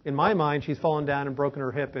 In my mind, she's fallen down and broken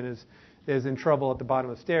her hip and is in trouble at the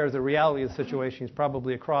bottom of the stairs. The reality of the situation is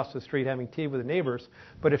probably across the street having tea with the neighbors.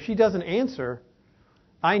 But if she doesn't answer,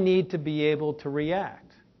 I need to be able to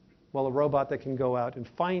react. Well, a robot that can go out and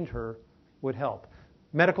find her would help.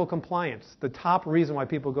 Medical compliance. The top reason why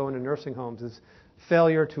people go into nursing homes is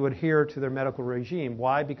failure to adhere to their medical regime.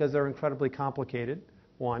 Why? Because they're incredibly complicated,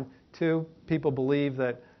 1. 2, people believe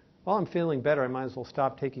that, well, I'm feeling better, I might as well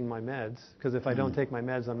stop taking my meds, because if I don't take my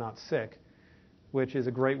meds, I'm not sick, which is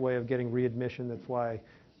a great way of getting readmission. That's why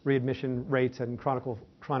readmission rates and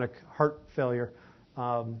chronic heart failure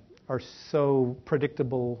are so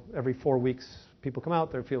predictable. Every 4 weeks, people come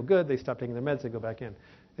out, they feel good, they stop taking their meds, they go back in.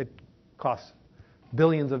 It costs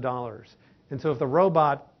billions of dollars. And so if the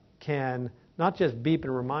robot can not just beep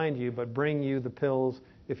and remind you, but bring you the pills.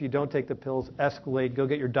 If you don't take the pills, escalate, go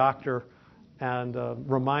get your doctor, and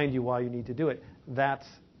remind you why you need to do it. That's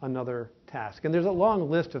another task. And there's a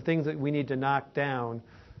long list of things that we need to knock down.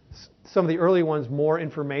 Some of the early ones, more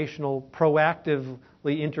informational,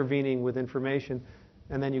 proactively intervening with information,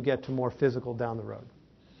 and then you get to more physical down the road.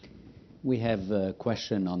 We have a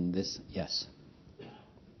question on this. Yes.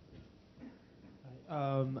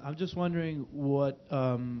 I'm just wondering what,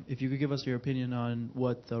 if you could give us your opinion on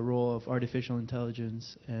what the role of artificial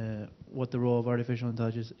intelligence, is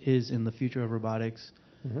in the future of robotics,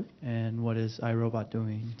 and what is iRobot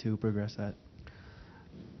doing to progress that?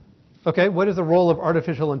 Okay, what is the role of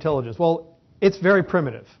artificial intelligence? Well, it's very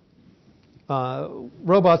primitive.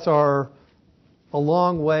 Robots are a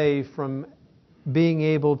long way from being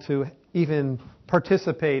able to even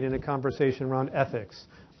participate in a conversation around ethics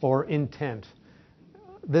or intent.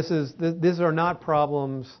 These are not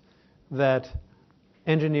problems that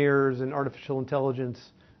engineers and artificial intelligence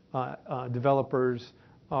developers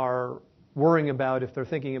are worrying about if they're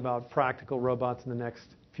thinking about practical robots in the next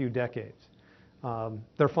few decades.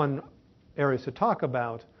 They're fun areas to talk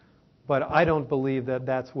about, but I don't believe that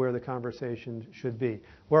that's where the conversation should be.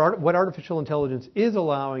 What artificial intelligence is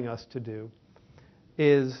allowing us to do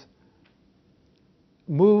is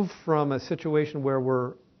move from a situation where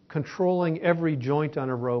we're controlling every joint on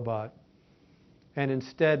a robot and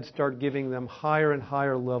instead start giving them higher and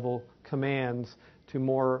higher level commands to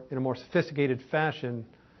in a more sophisticated fashion,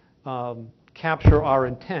 capture our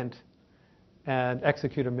intent and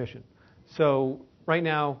execute a mission. So right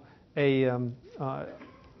now, one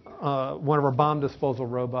of our bomb disposal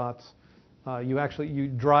robots,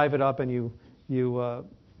 you drive it up and you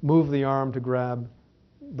move the arm to grab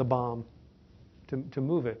the bomb to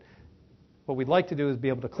move it. What we'd like to do is be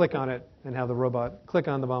able to click on it and have the robot click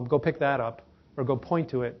on the bomb, go pick that up, or go point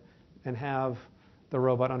to it, and have the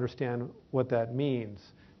robot understand what that means.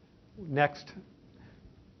 Next,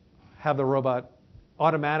 have the robot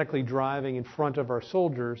automatically driving in front of our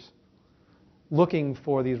soldiers, looking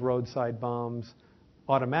for these roadside bombs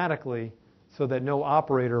automatically, so that no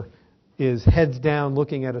operator is heads down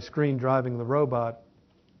looking at a screen driving the robot,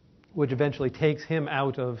 which eventually takes him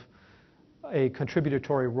out of a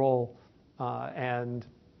contributory role and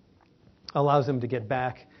allows him to get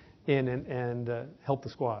back in and help the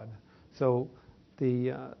squad. So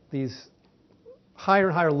these higher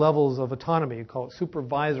and higher levels of autonomy, you call it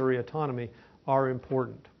supervisory autonomy, are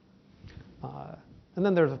important. And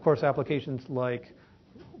then there's, of course, applications like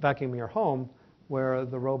vacuuming your home, where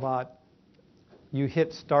the robot, you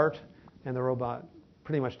hit start, and the robot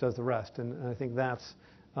pretty much does the rest. And I think that's,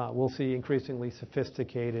 we'll see increasingly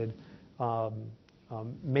sophisticated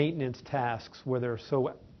maintenance tasks where they're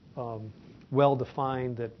so well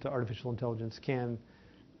defined that artificial intelligence can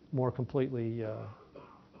more completely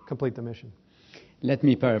complete the mission. Let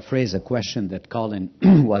me paraphrase a question that Colin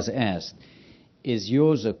was asked. Is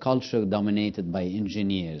yours a culture dominated by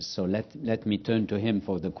engineers? So let me turn to him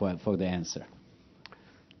for the answer.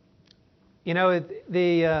 You know,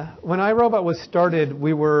 when iRobot was started,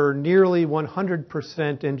 we were nearly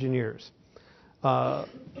 100% engineers,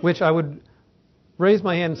 which I would raise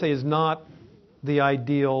my hand and say is not the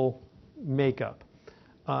ideal makeup.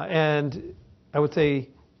 And I would say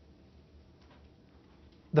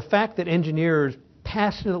the fact that engineers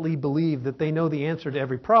passionately believe that they know the answer to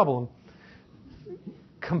every problem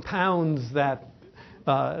compounds that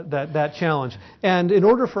challenge. And in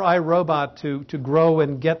order for iRobot to grow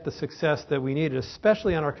and get the success that we needed,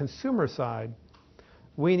 especially on our consumer side,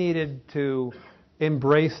 we needed to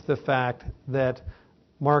embrace the fact that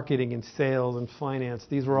marketing and sales and finance,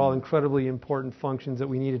 these were all incredibly important functions that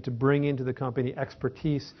we needed to bring into the company,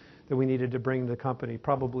 expertise that we needed to bring to the company.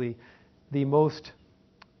 Probably the most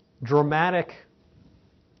dramatic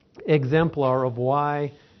exemplar of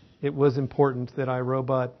why it was important that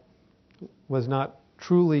iRobot was not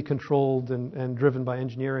truly controlled and driven by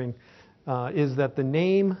engineering is that the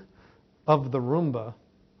name of the Roomba,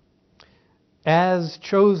 as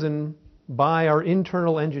chosen by our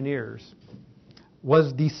internal engineers,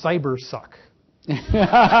 was the cyber suck.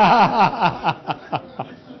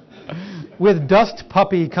 With Dust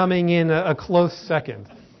Puppy coming in a close second.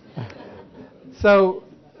 So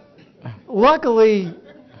luckily,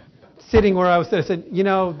 sitting where I was sitting, I said, you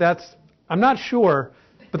know, I'm not sure,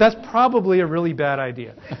 but that's probably a really bad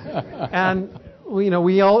idea. And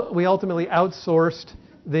we ultimately outsourced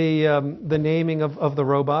the naming of the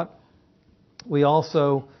robot. We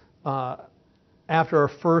also, after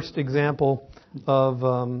our first example of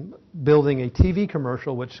building a TV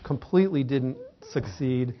commercial, which completely didn't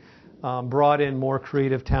succeed, brought in more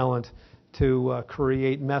creative talent to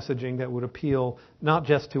create messaging that would appeal not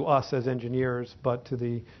just to us as engineers, but to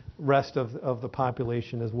the rest of the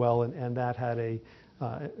population as well. And that had an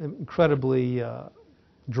incredibly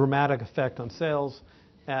dramatic effect on sales.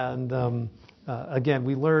 And again,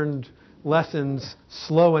 we learned lessons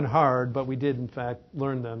slow and hard, but we did in fact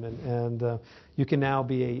learn them. And you can now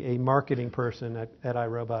be a marketing person at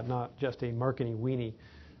iRobot, not just a marketing weenie,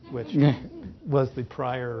 which was the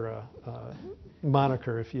prior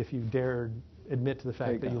moniker if you dare admit to the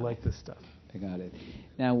fact that you like this stuff. I got it.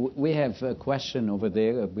 Now, we have a question over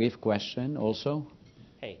there, a brief question also.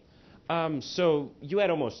 Hey. So you had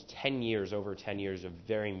almost over 10 years of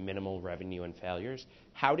very minimal revenue and failures.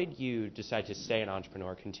 How did you decide to stay an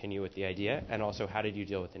entrepreneur, continue with the idea, and also how did you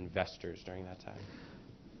deal with investors during that time?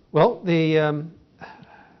 Well,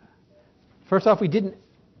 first off, we didn't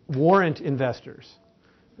warrant investors.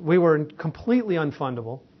 We were completely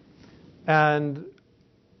unfundable, and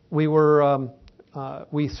we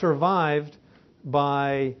survived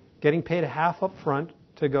by getting paid half up front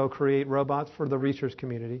to go create robots for the research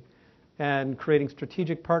community and creating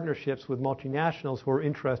strategic partnerships with multinationals who are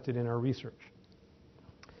interested in our research.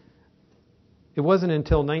 It wasn't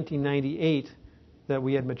until 1998 that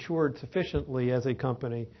we had matured sufficiently as a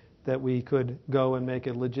company that we could go and make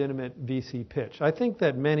a legitimate VC pitch. I think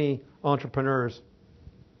that many entrepreneurs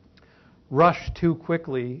rush too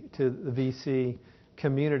quickly to the VC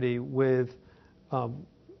community with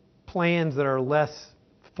plans that are less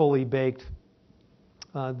fully baked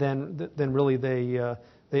than really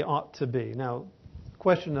they ought to be. Now,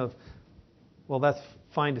 question of, well, that's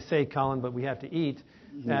fine to say, Colin, but we have to eat.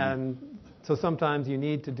 And so sometimes you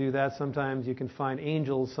need to do that. Sometimes you can find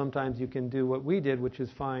angels. Sometimes you can do what we did, which is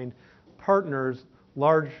find partners,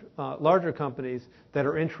 larger companies that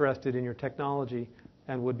are interested in your technology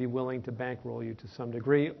and would be willing to bankroll you to some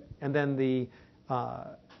degree. And then the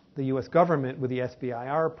U.S. government with the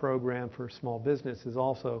SBIR program for small business is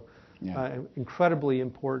also an incredibly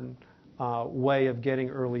important way of getting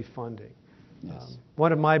early funding. Yes.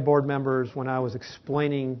 One of my board members, when I was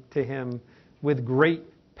explaining to him with great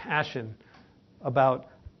passion about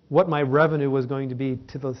what my revenue was going to be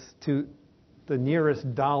to the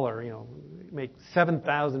nearest dollar, make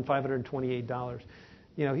 $7,528.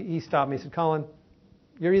 He stopped me and said, Colin,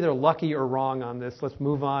 you're either lucky or wrong on this. Let's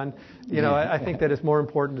move on. I think that it's more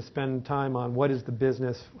important to spend time on what is the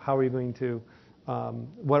business, how are you going to,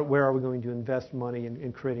 where are we going to invest money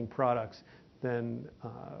in creating products, than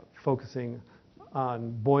focusing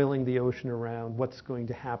on boiling the ocean around what's going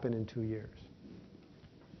to happen in 2 years.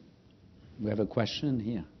 We have a question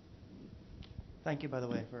here. Thank you, by the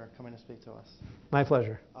way, for coming to speak to us. My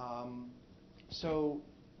pleasure. So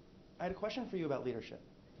I had a question for you about leadership.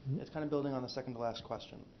 It's kind of building on the second to last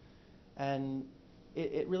question. And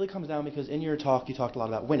it really comes down because in your talk, you talked a lot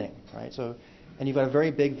about winning, right? And you've got a very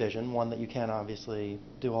big vision, one that you can't obviously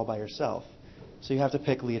do all by yourself. So you have to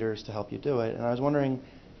pick leaders to help you do it. And I was wondering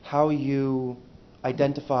how you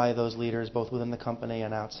identify those leaders, both within the company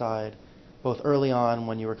and outside, both early on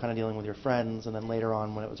when you were kind of dealing with your friends and then later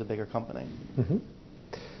on when it was a bigger company. Mm-hmm.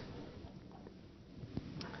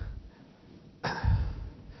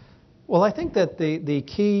 Well, I think that the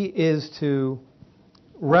key is to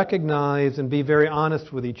recognize and be very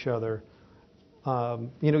honest with each other.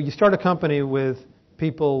 You start a company with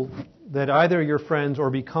people that either your friends or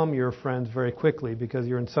become your friends very quickly because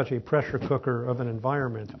you're in such a pressure cooker of an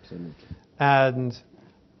environment. Absolutely. And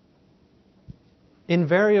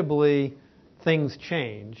invariably, things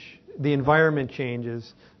change. The environment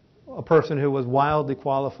changes. A person who was wildly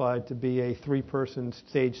qualified to be a 3-person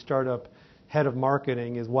stage startup head of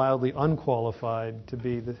marketing is wildly unqualified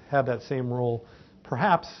to have that same role,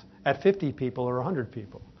 perhaps at 50 people or 100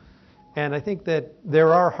 people. And I think that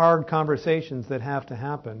there are hard conversations that have to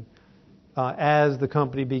happen as the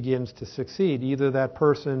company begins to succeed. Either that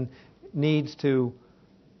person needs to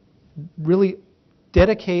really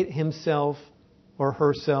dedicate himself or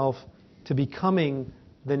herself to becoming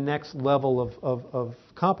the next level of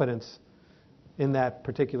competence in that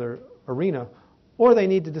particular arena, or they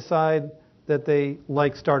need to decide that they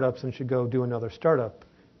like startups and should go do another startup,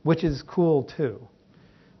 which is cool too.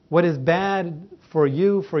 What is bad for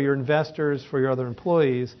you, for your investors, for your other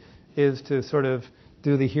employees, is to sort of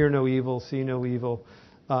do the hear no evil, see no evil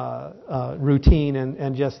routine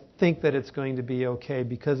and just think that it's going to be okay,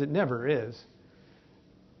 because it never is.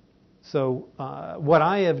 So what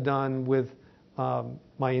I have done with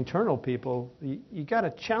my internal people, you got to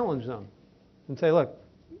challenge them and say, look,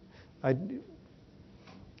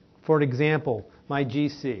 for an example, my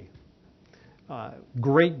GC,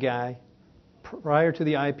 great guy. Prior to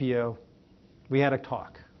the IPO, we had a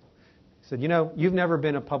talk. He said, you've never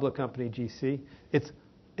been a public company GC. It's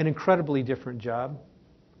an incredibly different job.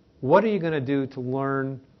 What are you going to do to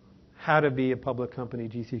learn how to be a public company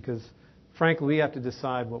GC? Because, frankly, we have to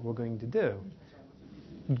decide what we're going to do.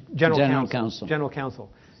 General counsel.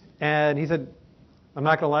 And he said, I'm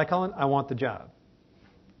not going to lie, Colin, I want the job.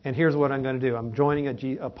 And here's what I'm going to do. I'm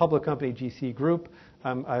joining a public company GC group.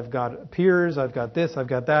 I've got peers. I've got this. I've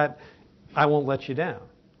got that. I won't let you down.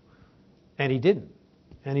 And he didn't.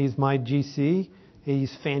 And he's my GC.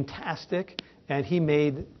 He's fantastic, and he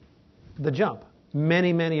made the jump.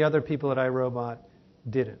 Many, many other people at iRobot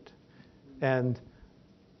didn't. And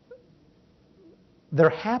they're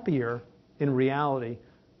happier in reality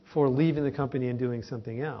for leaving the company and doing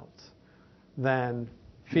something else than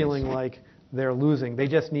feeling like they're losing. They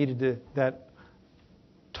just needed that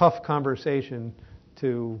tough conversation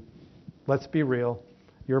to, let's be real,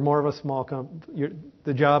 you're more of a small company.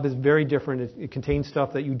 The job is very different. It contains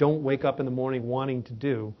stuff that you don't wake up in the morning wanting to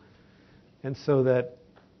do. And so that,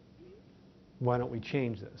 why don't we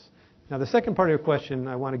change this? Now, the second part of your question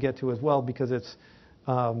I want to get to as well, because it's,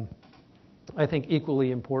 I think,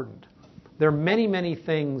 equally important. There are many, many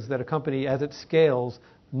things that a company, as it scales,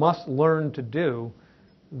 must learn to do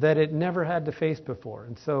that it never had to face before.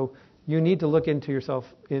 And so you need to look into yourself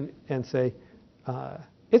and say,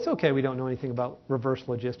 it's okay we don't know anything about reverse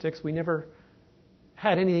logistics. We never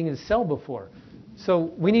had anything to sell before.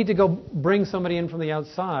 So we need to go bring somebody in from the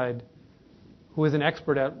outside who is an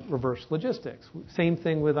expert at reverse logistics. Same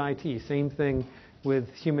thing with IT. Same thing with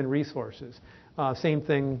human resources. Same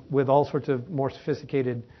thing with all sorts of more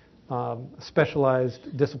sophisticated,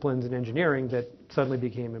 specialized disciplines in engineering that suddenly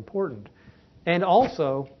became important. And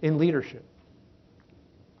also in leadership.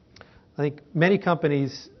 I think many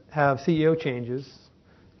companies have CEO changes.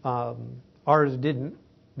 Ours didn't,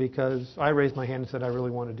 because I raised my hand and said, I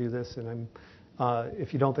really want to do this, and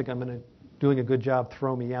if you don't think I'm doing a good job,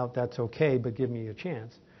 throw me out. That's okay, but give me a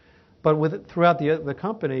chance. But throughout the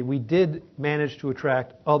company, we did manage to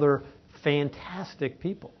attract other fantastic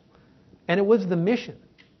people. And it was the mission,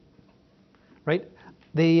 right?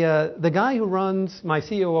 The guy who runs my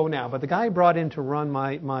COO now, but the guy I brought in to run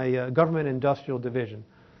my government industrial division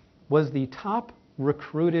was the top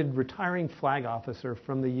recruited retiring flag officer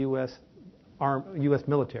from the U.S.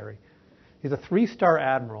 military. He's a 3-star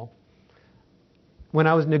admiral. When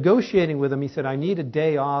I was negotiating with him, he said, I need a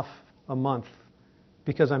day off a month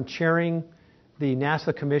because I'm chairing the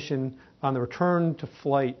NASA commission on the return to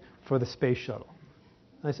flight for the space shuttle.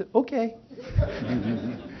 And I said, okay.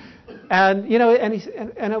 And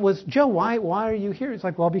it was, Joe, why are you here? It's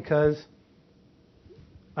like, well, because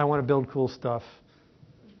I want to build cool stuff.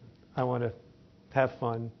 I want to have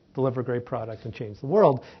fun, deliver a great product, and change the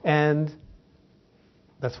world. And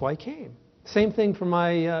that's why I came. Same thing for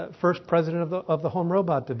my first president of the home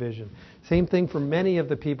robot division. Same thing for many of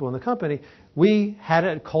the people in the company. We had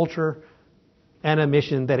a culture and a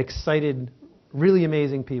mission that excited really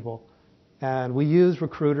amazing people. And we used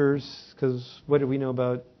recruiters, because what do we know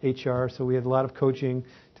about HR? So we had a lot of coaching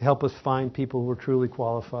to help us find people who were truly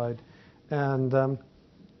qualified. And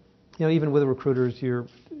even with recruiters, your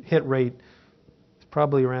hit rate is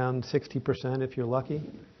probably around 60% if you're lucky.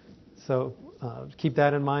 So keep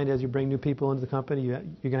that in mind as you bring new people into the company. You're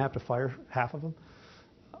going to have to fire half of them.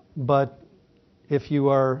 But if you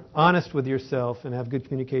are honest with yourself and have good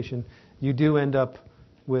communication, you do end up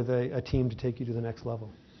with a team to take you to the next level.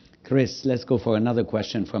 Chris, let's go for another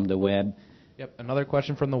question from the web. Yep, another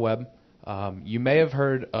question from the web. You may have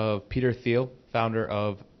heard of Peter Thiel, founder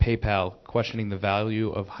of PayPal, questioning the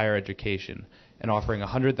value of higher education and offering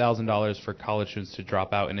 $100,000 for college students to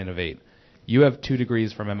drop out and innovate. You have 2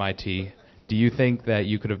 degrees from MIT. Do you think that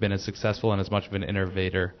you could have been as successful and as much of an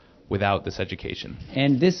innovator without this education?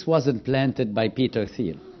 And this wasn't planted by Peter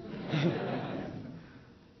Thiel.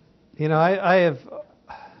 I have...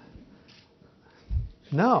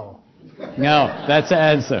 No. No, that's the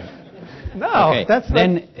answer. No, okay. that's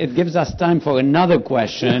then it gives us time for another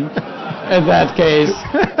question. In that case,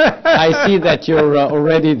 I see that you're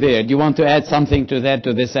already there. Do you want to add something to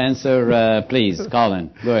this answer? Please,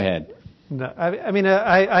 Colin, go ahead. No,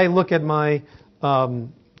 I look at my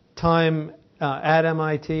time at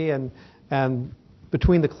MIT and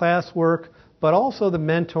between the classwork, but also the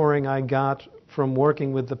mentoring I got from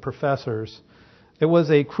working with the professors. It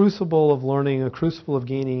was a crucible of learning, a crucible of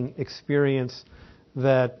gaining experience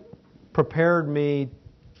that prepared me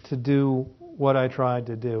to do what I tried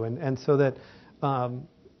to do. And so that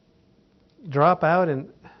drop out, and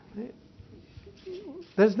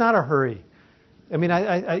there's not a hurry. I mean,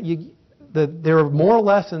 there are more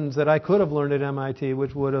lessons that I could have learned at MIT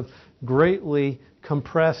which would have greatly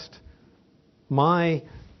compressed my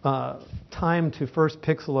time to first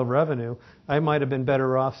pixel of revenue. I might have been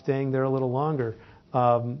better off staying there a little longer.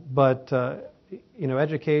 But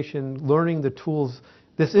education, learning the tools.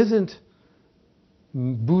 This isn't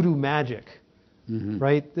voodoo magic,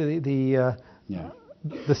 right? The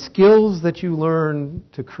skills that you learn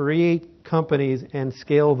to create companies and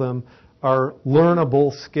scale them are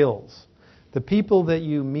learnable skills. The people that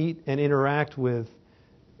you meet and interact with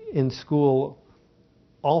in school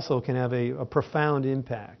also can have a profound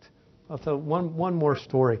impact So one more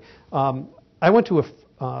story. I went to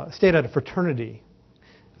stayed at a fraternity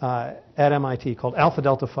at MIT called Alpha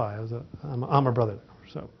Delta Phi. I'm a brother,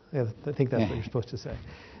 so yeah, I think that's what you're supposed to say.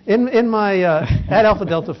 In my at Alpha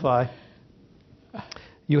Delta Phi,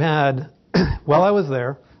 you had while I was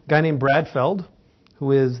there, a guy named Brad Feld,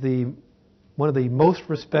 who is one of the most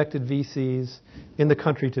respected VCs in the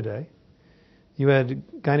country today. You had a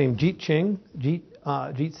guy named Jeet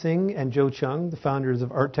Singh and Joe Chung, the founders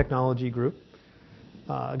of Art Technology Group.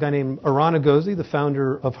 A guy named Aran Agozi, the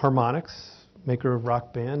founder of Harmonix, maker of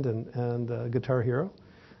Rock Band and Guitar Hero.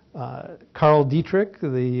 Carl Dietrich,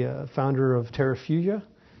 the founder of Terrafugia.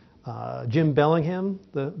 Jim Bellingham,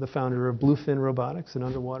 the founder of Bluefin Robotics, an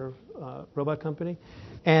underwater robot company.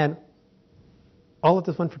 And all at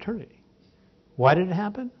this one fraternity. Why did it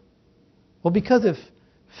happen? Well, because if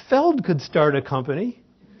Feld could start a company,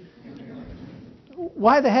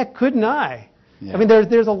 why the heck couldn't I? Yeah. I mean,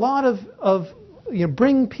 there's a lot of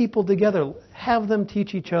bring people together, have them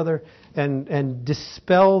teach each other, and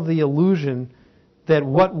dispel the illusion that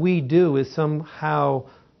what we do is somehow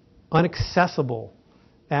inaccessible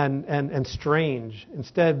and strange.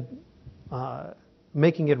 Instead,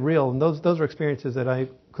 making it real. And those are experiences that I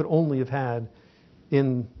could only have had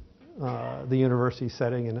in the university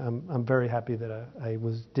setting, and I'm very happy that I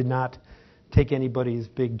did not take anybody's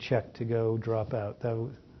big check to go drop out.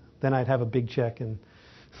 Then I'd have a big check and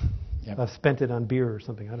spent it on beer or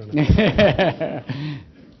something. I don't know.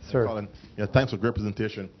 Sir. Colin, thanks for the great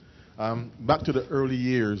presentation. Back to the early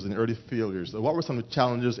years and early failures. What were some of the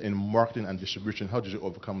challenges in marketing and distribution? How did you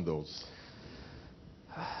overcome those?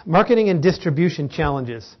 Marketing and distribution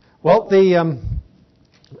challenges. Well,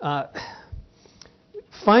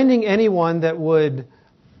 finding anyone that would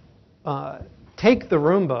take the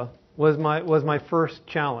Roomba was my first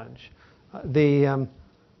challenge. The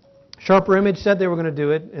Sharper Image said they were going to do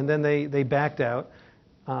it, and then they backed out.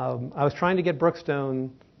 I was trying to get Brookstone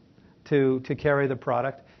to carry the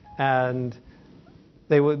product, and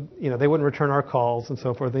they wouldn't return our calls and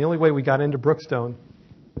so forth. The only way we got into Brookstone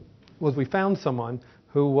was we found someone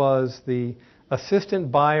who was the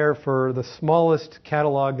assistant buyer for the smallest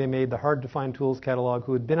catalog they made, the Hard to Find Tools catalog,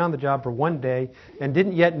 who had been on the job for one day and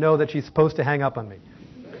didn't yet know that she's supposed to hang up on me.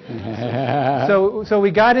 So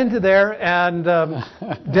we got into there and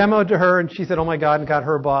demoed to her, and she said, "Oh my God," and got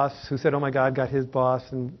her boss, who said, "Oh my God," got his boss,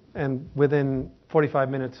 and within 45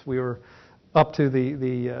 minutes we were up to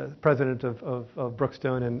the president of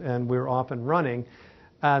Brookstone, and we were off and running.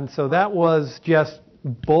 And so that was just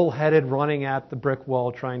bullheaded running at the brick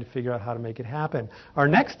wall trying to figure out how to make it happen. Our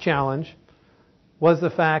next challenge was the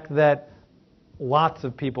fact that lots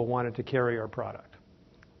of people wanted to carry our product,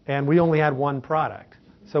 and we only had one product.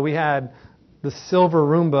 So we had the silver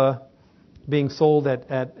Roomba being sold at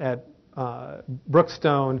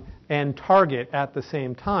Brookstone and Target at the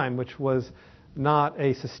same time, which was not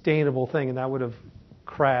a sustainable thing, and that would have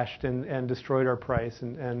crashed and destroyed our price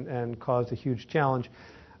and caused a huge challenge,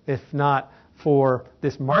 if not for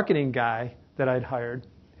this marketing guy that I'd hired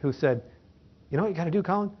who said, "You know what you got to do,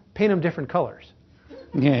 Colin? Paint them different colors."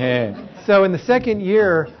 Yeah. So in the second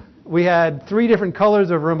year, we had 3 different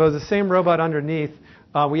colors of Roomba. It was the same robot underneath.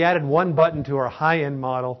 We added one button to our high-end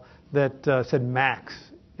model that said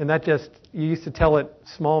Max, and that you used to tell it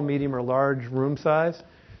small, medium, or large room size.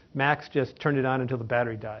 Max just turned it on until the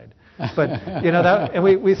battery died. But and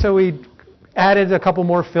we added a couple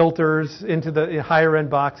more filters into the higher end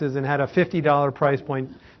boxes and had a $50 price point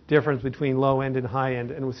difference between low end and high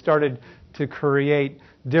end, and we started to create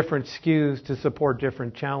different SKUs to support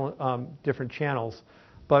different channels.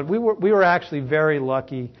 But we were actually very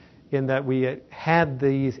lucky in that we had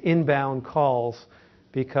these inbound calls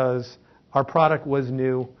because our product was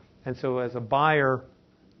new, and so as a buyer,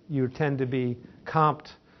 you tend to be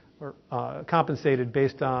compensated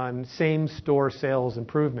based on same store sales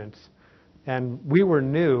improvements. And we were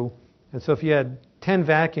new, and so if you had 10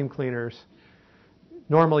 vacuum cleaners,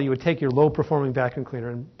 normally you would take your low-performing vacuum cleaner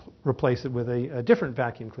and replace it with a different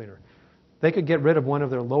vacuum cleaner. They could get rid of one of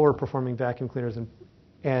their lower-performing vacuum cleaners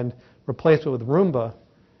and replace it with Roomba,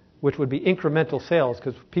 which would be incremental sales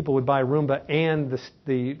because people would buy Roomba and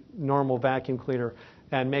the normal vacuum cleaner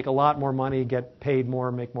and make a lot more money, get paid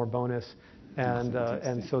more, make more bonus.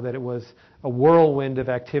 And so that it was a whirlwind of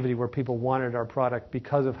activity where people wanted our product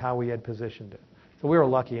because of how we had positioned it. So we were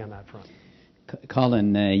lucky on that front.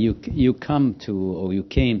 Colin, you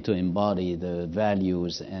came to embody the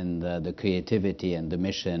values and the creativity and the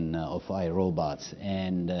mission of iRobot.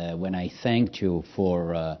 And when I thanked you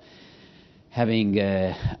for having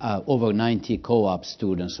over 90 co-op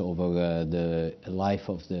students over the life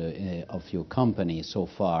of your company so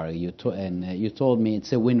far. You told me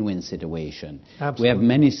it's a win-win situation. Absolutely. We have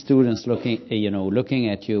many students looking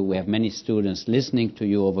at you. We have many students listening to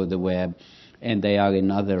you over the web, and they are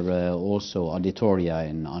in other also auditoria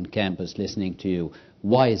and on campus listening to you.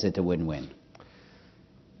 Why is it a win-win?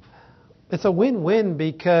 It's a win-win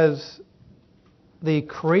because the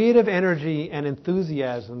creative energy and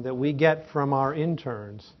enthusiasm that we get from our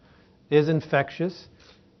interns is infectious.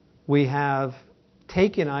 We have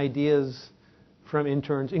taken ideas from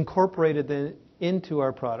interns, incorporated them into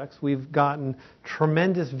our products. We've gotten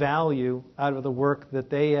tremendous value out of the work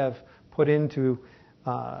that they have put into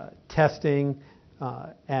testing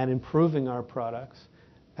and improving our products.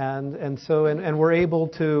 And we're able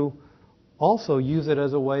to also use it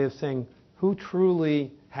as a way of saying who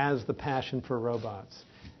truly has the passion for robots.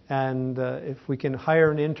 And if we can hire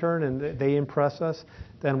an intern and they impress us,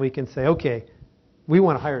 then we can say, okay, we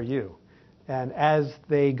want to hire you. And as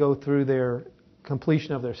they go through their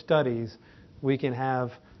completion of their studies, we can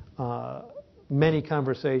have many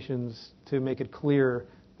conversations to make it clear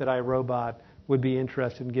that iRobot would be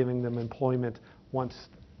interested in giving them employment once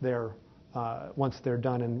they're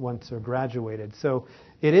done and once they're graduated. So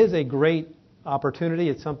it is a great opportunity.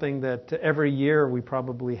 It's something that every year we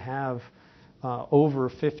probably have over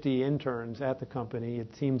 50 interns at the company.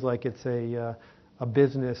 It seems like it's a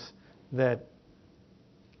business that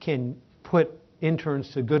can put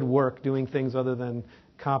interns to good work doing things other than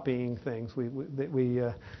copying things. We've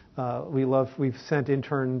sent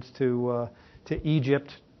interns to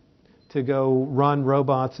Egypt to go run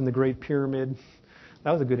robots in the Great Pyramid.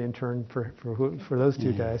 That was a good intern for those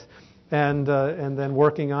two guys. And then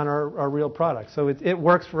working on our real products. So it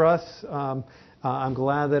works for us. I'm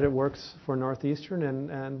glad that it works for Northeastern,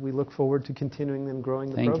 and we look forward to continuing and growing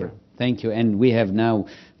the program. Thank you. And we have now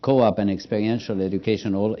co-op and experiential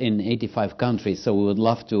education all in 85 countries, so we would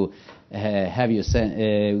love to have you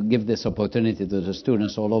give this opportunity to the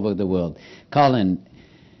students all over the world. Colin,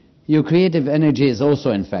 your creative energy is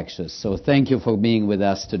also infectious, so thank you for being with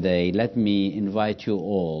us today. Let me invite you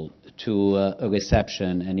all to a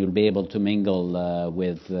reception, and you'll be able to mingle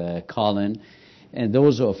with Colin. And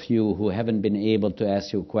those of you who haven't been able to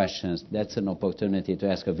ask your questions, that's an opportunity to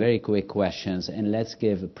ask a very quick questions, and let's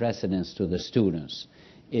give precedence to the students.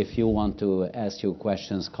 If you want to ask your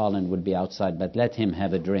questions, Colin would be outside, but let him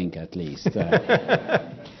have a drink at least.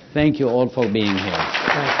 Thank you all for being here.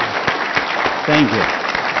 Thank you.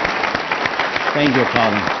 Thank you,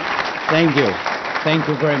 Colin. Thank you. Thank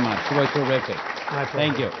you very much. You were terrific.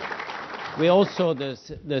 Thank you. We also,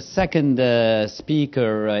 the second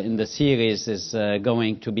speaker in the series is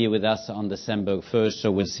going to be with us on December 1st,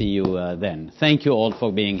 so we'll see you then. Thank you all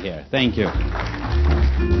for being here. Thank you.